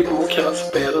those people who cannot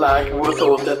spell, like who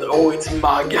thought that it's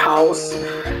mug house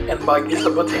and mug is a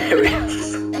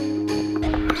materials.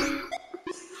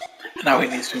 And now he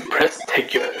needs to impress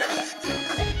Tigger.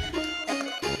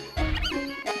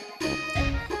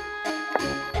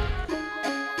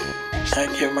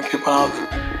 And give him a coupon out.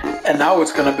 And now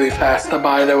it's gonna be faster,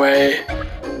 by the way.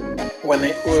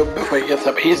 Before he gets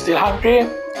up, he's still hungry.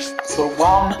 So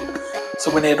 1.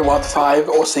 So we need what, 5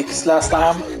 or 6 last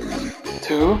time.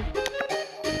 2.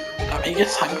 He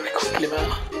gets hungry quickly, man.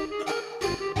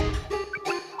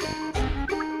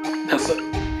 That's the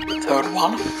third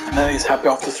one, and then he's happy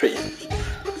after 3.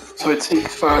 So it's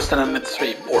 6 first, and then it's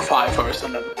 3, or 5 first,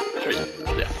 and then 3.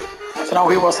 Yeah. So now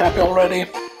he was happy already.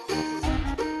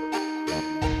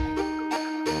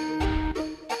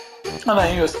 And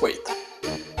then you just wait.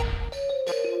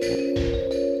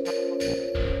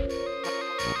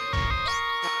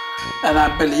 And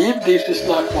I believe this is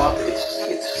like what?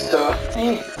 It's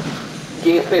 30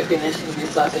 GP finishing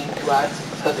this, I think, right?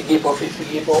 30 GP or 50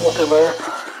 GP or whatever.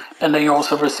 And then you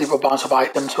also receive a bunch of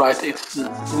items, right? It's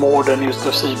more than just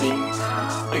receiving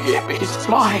the GP. He's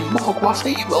flying. Mog was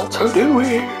able to do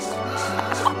it.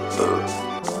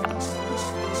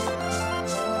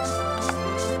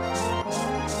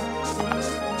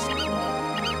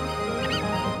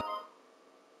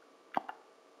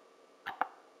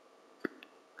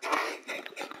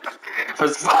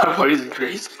 That's what is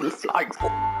graceful flying for.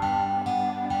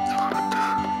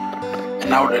 And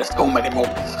now there's so many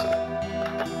moments.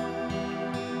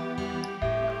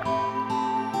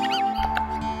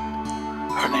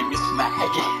 Her name is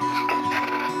Maggie.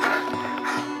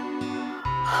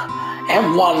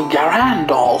 M1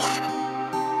 Garandolph.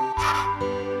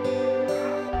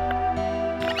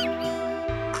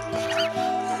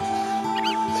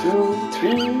 Two,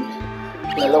 three,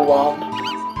 yellow one,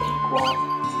 pink one.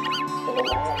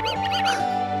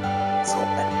 So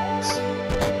many things.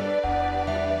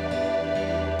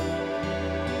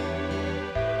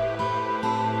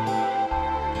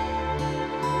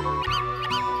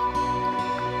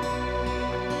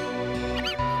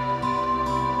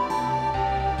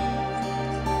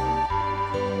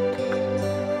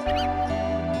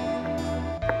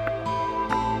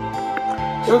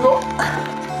 Here we go.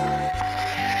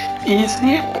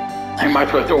 Easy. I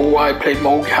might write, I played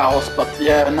Moog House, but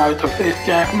yeah, now I took this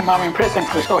game. I'm impressed,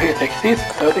 so here takes this,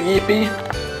 30 GP.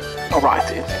 Alright,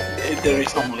 there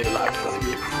is only like 30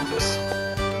 GP from this.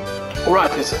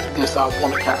 Alright, this I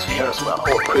want to catch here as well,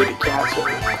 or pretty catch.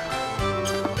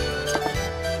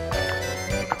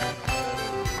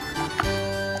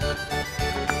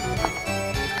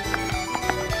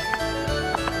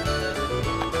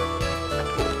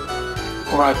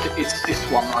 Alright, it's this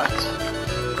one, right?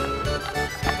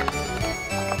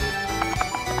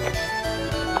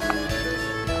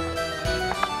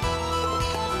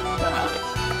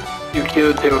 You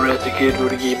could theoretically do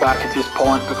the key back at this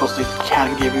point because it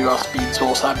can give you a speed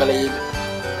source, I believe.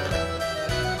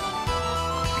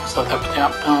 So that,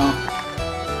 yeah. And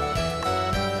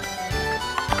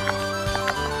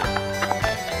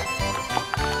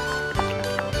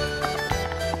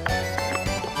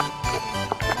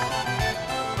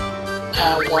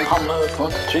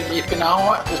 123 GP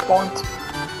now at this point.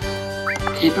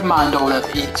 Keep in mind though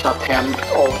that each attempt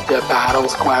of the battle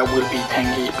square will be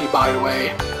 10 GP, by the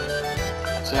way.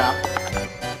 So yeah.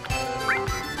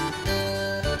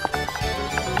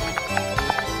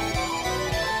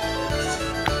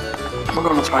 We're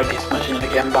gonna try this machine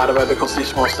again, by the way, because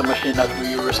this was the machine that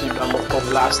we received a lot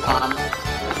of last time.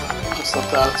 Just like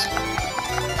that.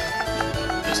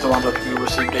 It's the one that we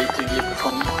received 80 GB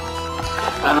from.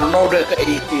 And I know that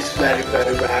 80 is very,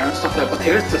 very rare and stuff like that, but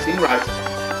here's the thing, right?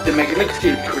 The Mega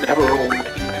Elixir could have rolled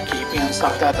into keeping and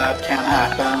stuff that can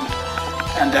happen.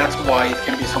 And that's why it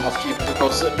can be so much cheaper,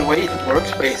 because the way it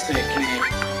works basically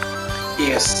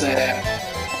is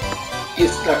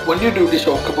like when you do the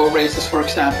chocobo races, for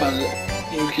example,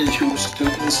 you can choose to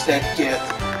instead get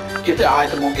the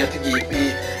item or get the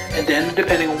GP, and then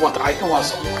depending on what the item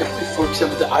was, if for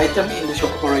example the item in the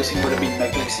chocobo racing would have been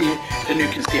Mega Elixir, then you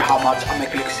can see how much a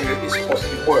Mega Elixir is supposed to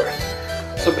be worth.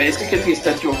 So basically it is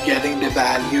that you're getting the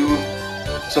value.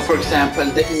 So for example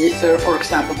the ether, for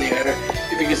example there,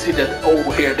 if you can see that,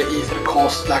 oh here the ether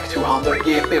costs like 200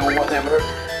 GP or whatever,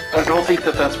 but I don't think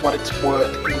that that's what it's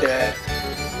worth in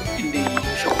the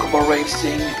chocobo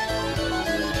racing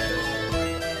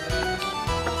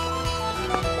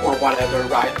or whatever,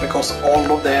 right? Because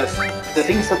all of the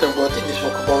things that are worth in the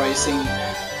chocobo racing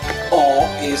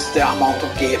is the amount of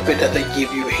GP that they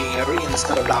give you here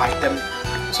instead of the item.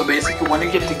 So basically when you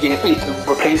get the GP, it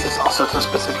replaces a certain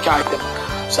specific item.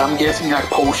 So I'm guessing like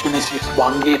potion is just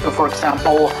 1 GP, for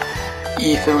example,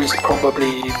 ether is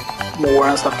probably more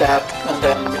and stuff like that, and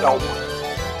then, you know,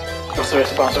 because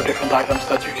there's a bunch of different items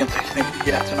that you can technically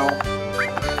get, you know.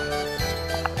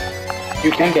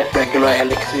 You can get regular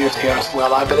elixirs here as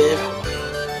well, I believe.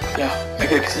 Yeah,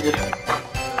 Mega Elixir. Yeah.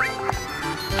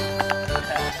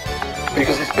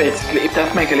 Because it's basically, if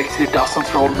that Mega Elixir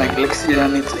doesn't roll Mega Elixir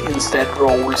and it instead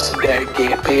rolls the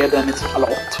GP, then it's a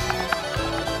lot.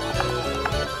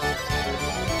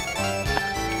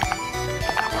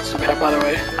 So we have, by the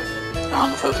way,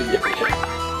 130 GP.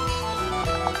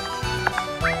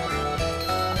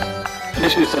 And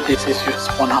this is that this is just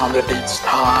 100 each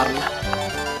time.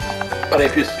 But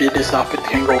if you speed this up, it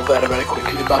can go very, very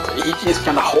quickly. But each is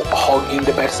kinda hogging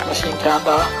the best machine,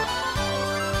 kinda.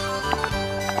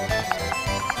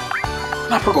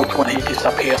 And I forgot when he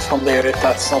disappears from there, if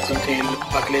that's not until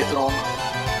like later on.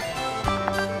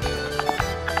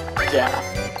 Yeah.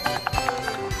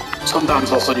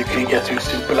 Sometimes also you can get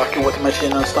super lucky with the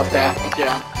machine and stuff like that, but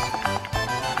yeah.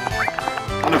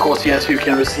 And of course, yes, you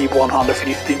can receive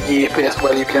 150 GP as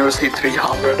well, you can receive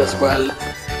 300 as well.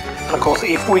 And of course,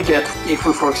 if we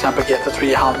for example get the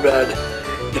 300,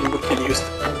 then we can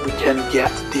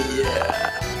get the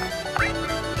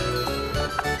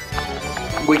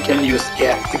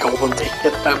golden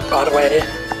ticket, by the way.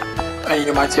 And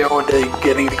you might say, oh,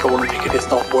 getting the golden ticket is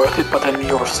not worth it, but then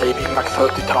you're saving like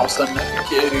 30,000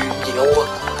 gil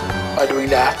by doing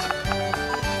that.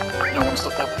 No one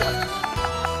stopped that.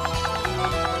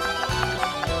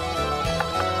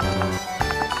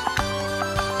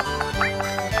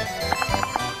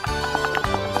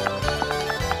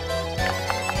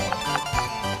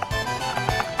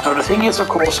 Now the thing is, of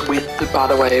course,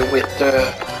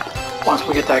 once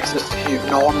we get access to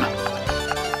Unon,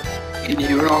 in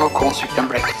Unon, of course, you can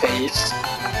break phase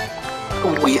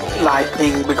with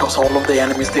lightning, because all of the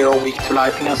enemies there are weak to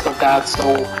lightning and stuff like that.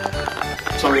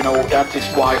 So you know, that is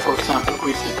why, for example,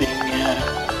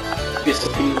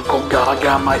 visiting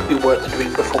Gongaga might be worth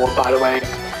doing before, by the way,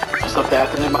 and stuff like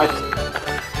that. And it might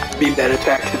be better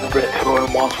to actually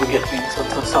return once we get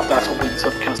Vincent and stuff like that, so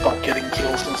Vincent can start getting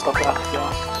kills and stuff like that.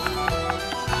 Yeah.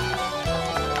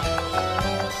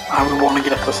 And we want to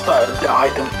get the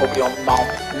items probably on Mount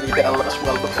Nibel as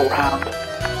well beforehand,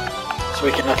 so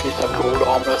we can at least have gold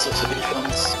armor as a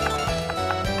defense.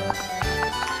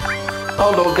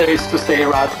 Although there is to say,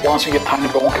 right, once you get Tiny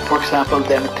Bonk, for example,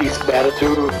 then it is better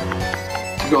to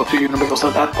go to Uno, because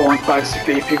at that point,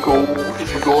 basically, if you go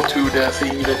to the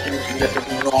thing, that you can get the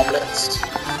rune omelets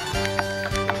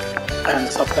and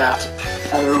stuff like that.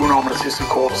 And the rune omelets is of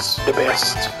course the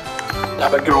best. They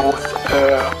have a growth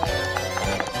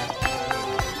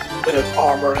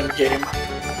armor in game.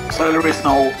 So there is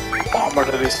no armor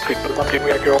that is triple, but here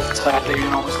we are growth, sadly, you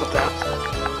know, stuff like that.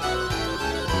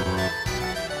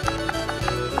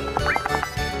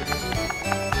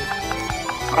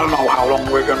 I don't know how long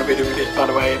we're going to be doing this, by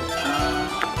the way,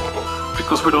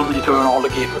 because we don't need to earn all the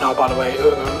gear now, by the way.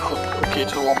 Okay,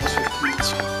 so almost 15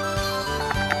 minutes.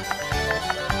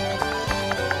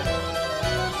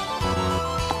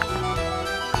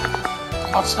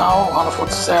 What's now?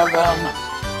 147.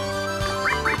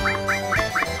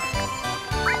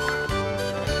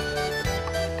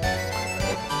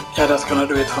 Yeah, that's gonna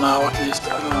do it for now, at least.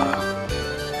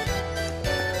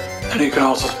 And you can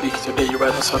also speak to the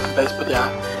US at a certain place, but yeah.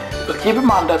 But keep in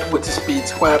mind that with the speed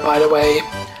square, by the way,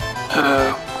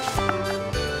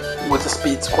 with the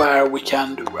speed square we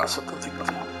can do a certain thing.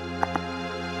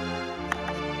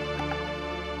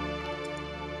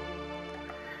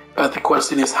 But the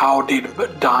question is, how did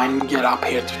Dine get up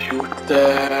here to shoot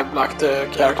the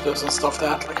characters and stuff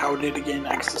that? Like, how did he gain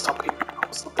access up here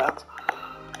and stuff that?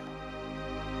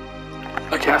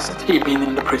 Like, hasn't he been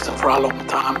in the prison for a long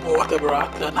time or whatever,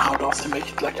 right? Then how does he make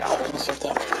it like out and stuff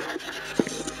that?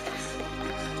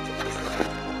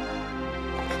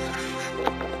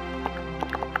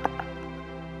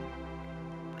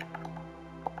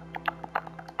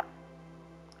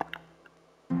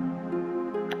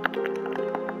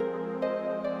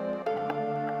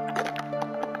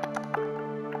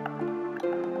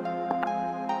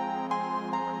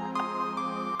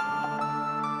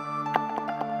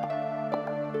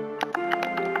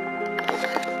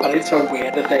 But it's so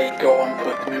weird that they go and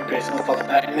put them in prison and stuff like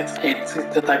that, and it's kids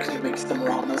that actually makes them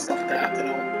run and stuff like that, you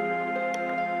know.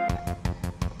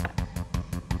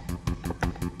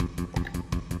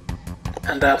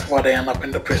 And that's why they end up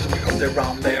in the prison, because they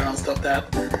run there and stuff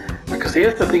like that. Because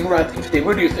here's the thing, right, if they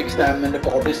would use examine the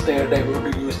bodies there, they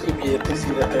would use immediately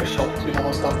see that they're shot, you know,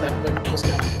 and stuff like that. Because,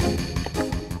 yeah.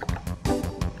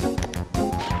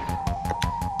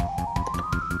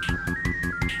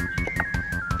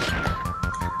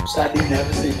 Sadly,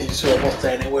 never see these robots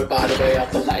anywhere, by the way,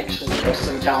 at an action boss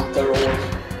encounter or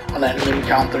an enemy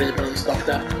encounter even and stuff like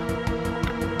that.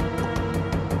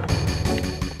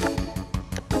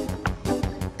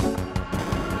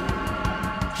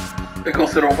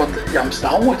 Because the robot jumps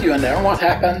down with you and then what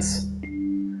happens?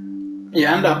 You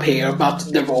end up here, but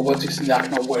the robot is like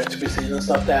nowhere to be seen and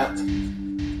stuff like that.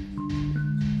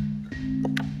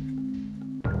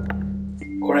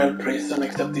 Corel prison,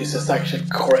 except this is actually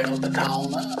Corel the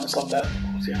town and stuff like that.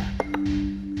 Yeah.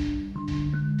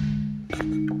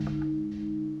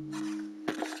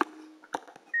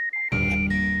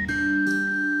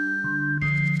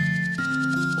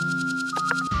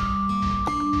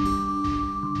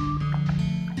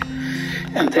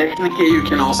 And technically you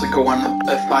can also go and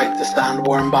fight the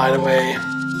sandworm, by the way.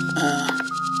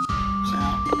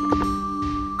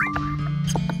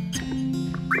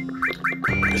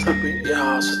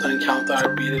 Yeah, so the encounter I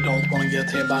really don't want to get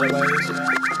here, by the way. So yeah.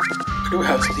 I do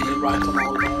have steel right on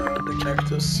all the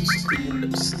characters. Steel.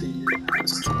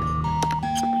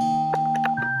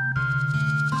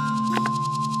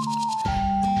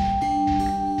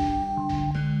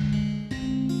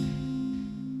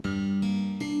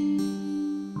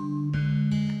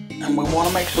 And we want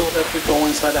to make sure that we go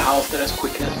inside the house there as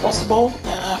quickly as possible.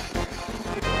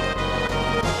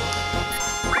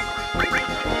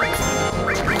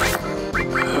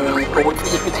 Go with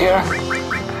keep it here.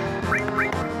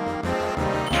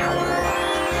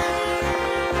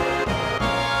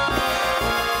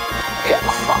 Yeah,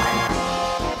 fine.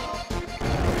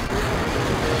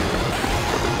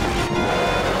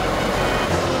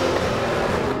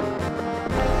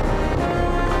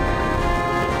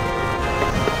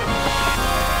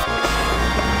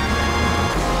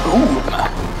 Ooh.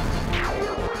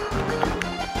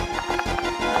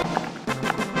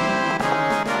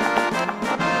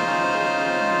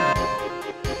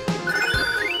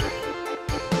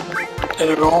 There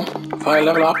we go, 5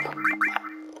 level up.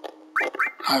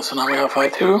 Alright, so now we have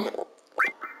 5-2.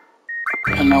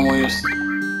 And then we just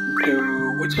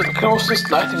do, which is the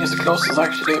closest? Lighting is the closest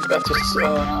actually, better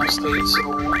state,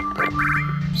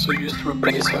 so just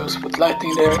replace hers with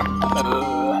lighting there.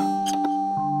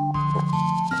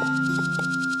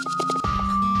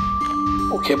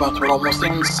 Okay, but we're almost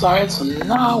inside, so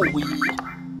now we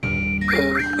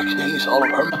exchange all of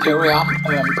her materia and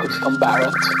put it on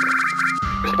Barrett.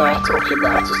 Barrett, okay,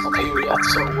 Barrett is not here yet,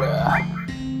 so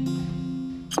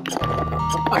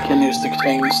I can use to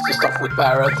exchange the stuff with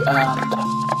Barrett and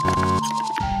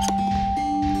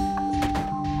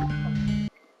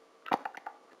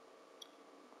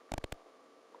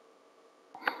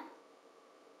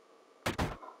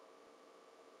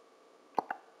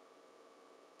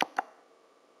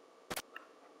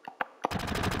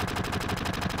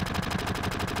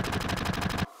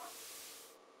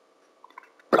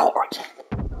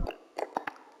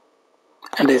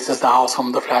and this is the house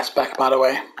from the flashback, by the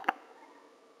way.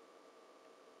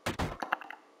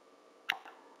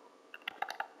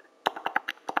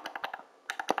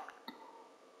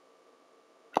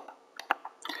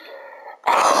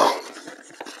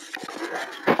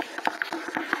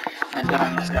 And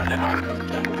then is the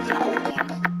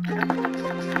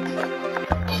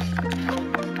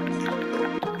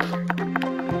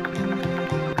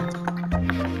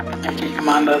and keep in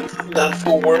mind that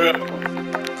forward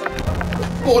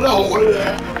for the whole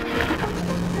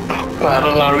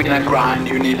battle arena grind,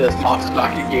 you need as much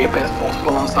lucky gear as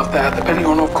possible and stuff there, depending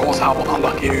on of course how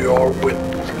unlucky you are with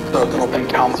certain of the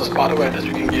encounters, by the way, that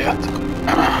you can get.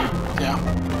 Yeah.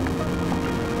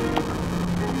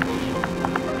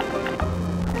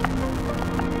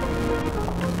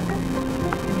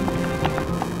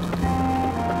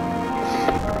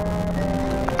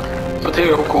 But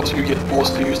here of course you get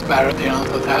forced to use Barret here and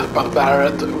stuff that, but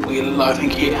Barret will, I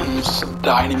think he ends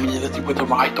dying immediately with the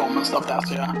right arm and stuff that,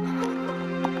 so yeah.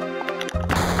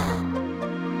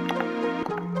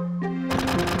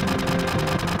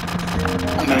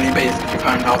 And then you basically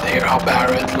find out here how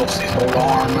Barret lost his whole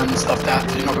arm and stuff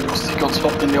that, you know, because he got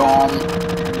stopped in the arm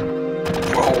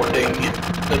for holding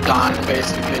the dime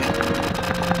basically.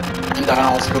 And then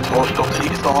also got stopped in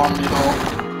his arm, you know.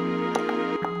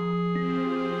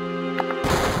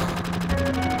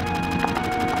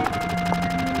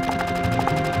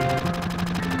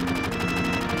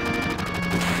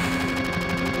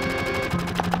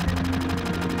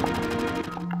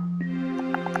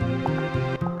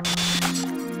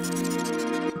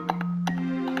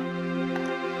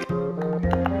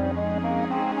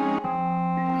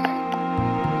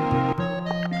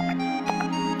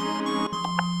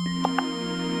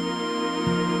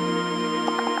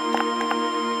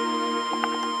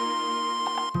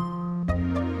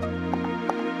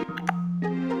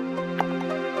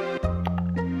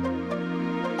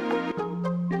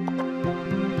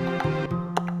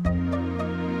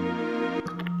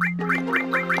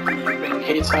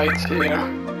 Sites here.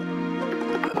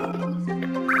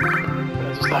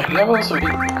 There's a slight level, so he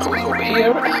goes over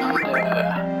here and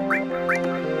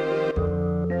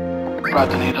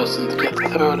right, and he doesn't get the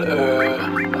third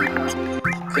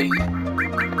thing.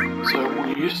 So we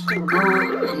used to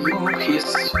move his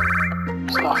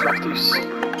stuff like this.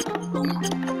 Boom.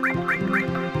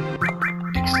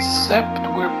 Except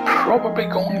we're probably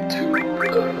going to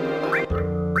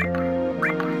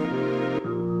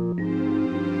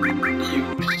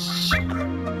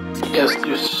yes,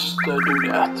 just do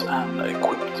that and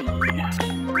equip the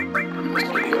enemy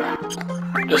skill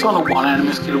here. There's only one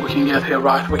enemy skill we can get here,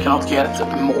 right? We cannot get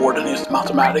more than just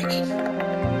mathematic.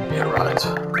 Here, right?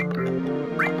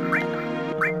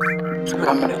 We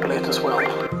have manipulate as well.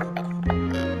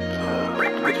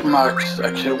 Which marks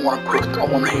actually want to put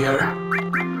on here.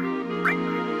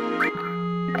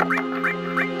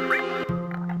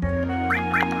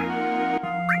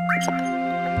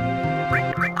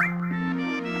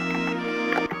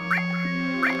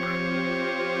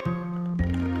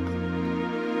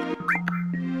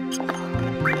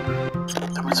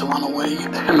 Run away,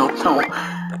 no,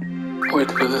 wait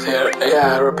to put it here,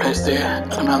 yeah, replace the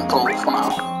elemental for now.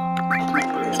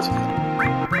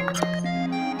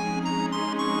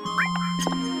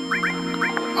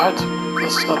 Right,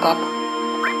 let's set up.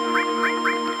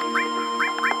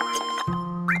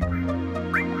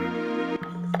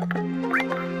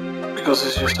 Because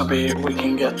it's just to be, we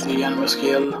can get the enemy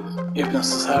skill if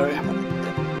necessary.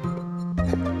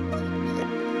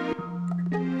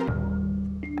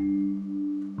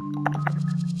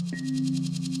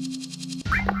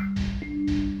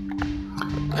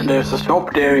 And there's a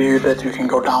shop there that you can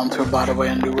go down to, by the way,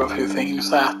 and do a few things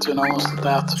that, you know,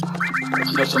 that.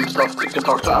 And there's some stuff that you can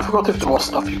talk to. I forgot if there was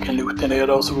stuff you can loot in there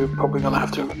though, so we're probably gonna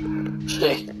have to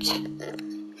check.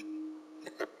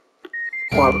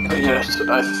 Well, yes,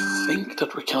 I think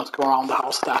that we cannot go around the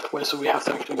house that way, so we have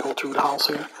to actually go through the house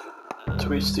here to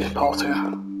reach this part here.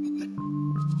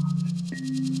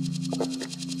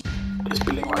 This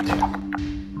building right here.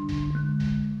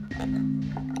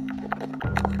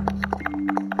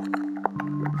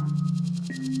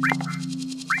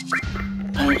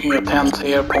 And you can get tents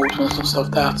here, potions and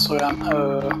stuff that, so yeah.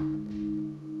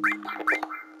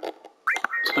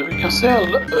 So we can sell,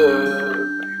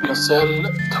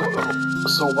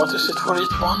 so what is it for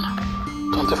each one?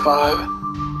 25.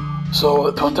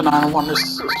 So 29 one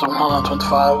is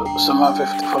 125,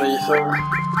 750 for ether.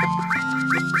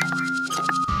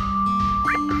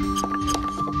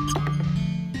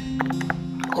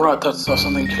 Alright, that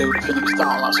doesn't include Phoenix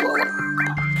Down as well.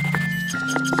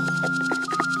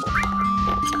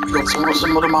 We got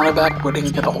some of the money back. We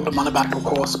didn't get all the money back, of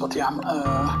course, but yeah.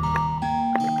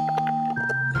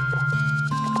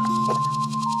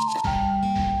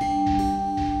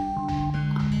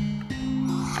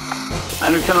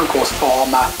 And we can of course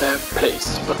farm at the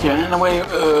place. But yeah, anyway,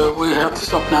 we have to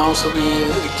stop now, so we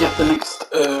get the next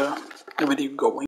video going.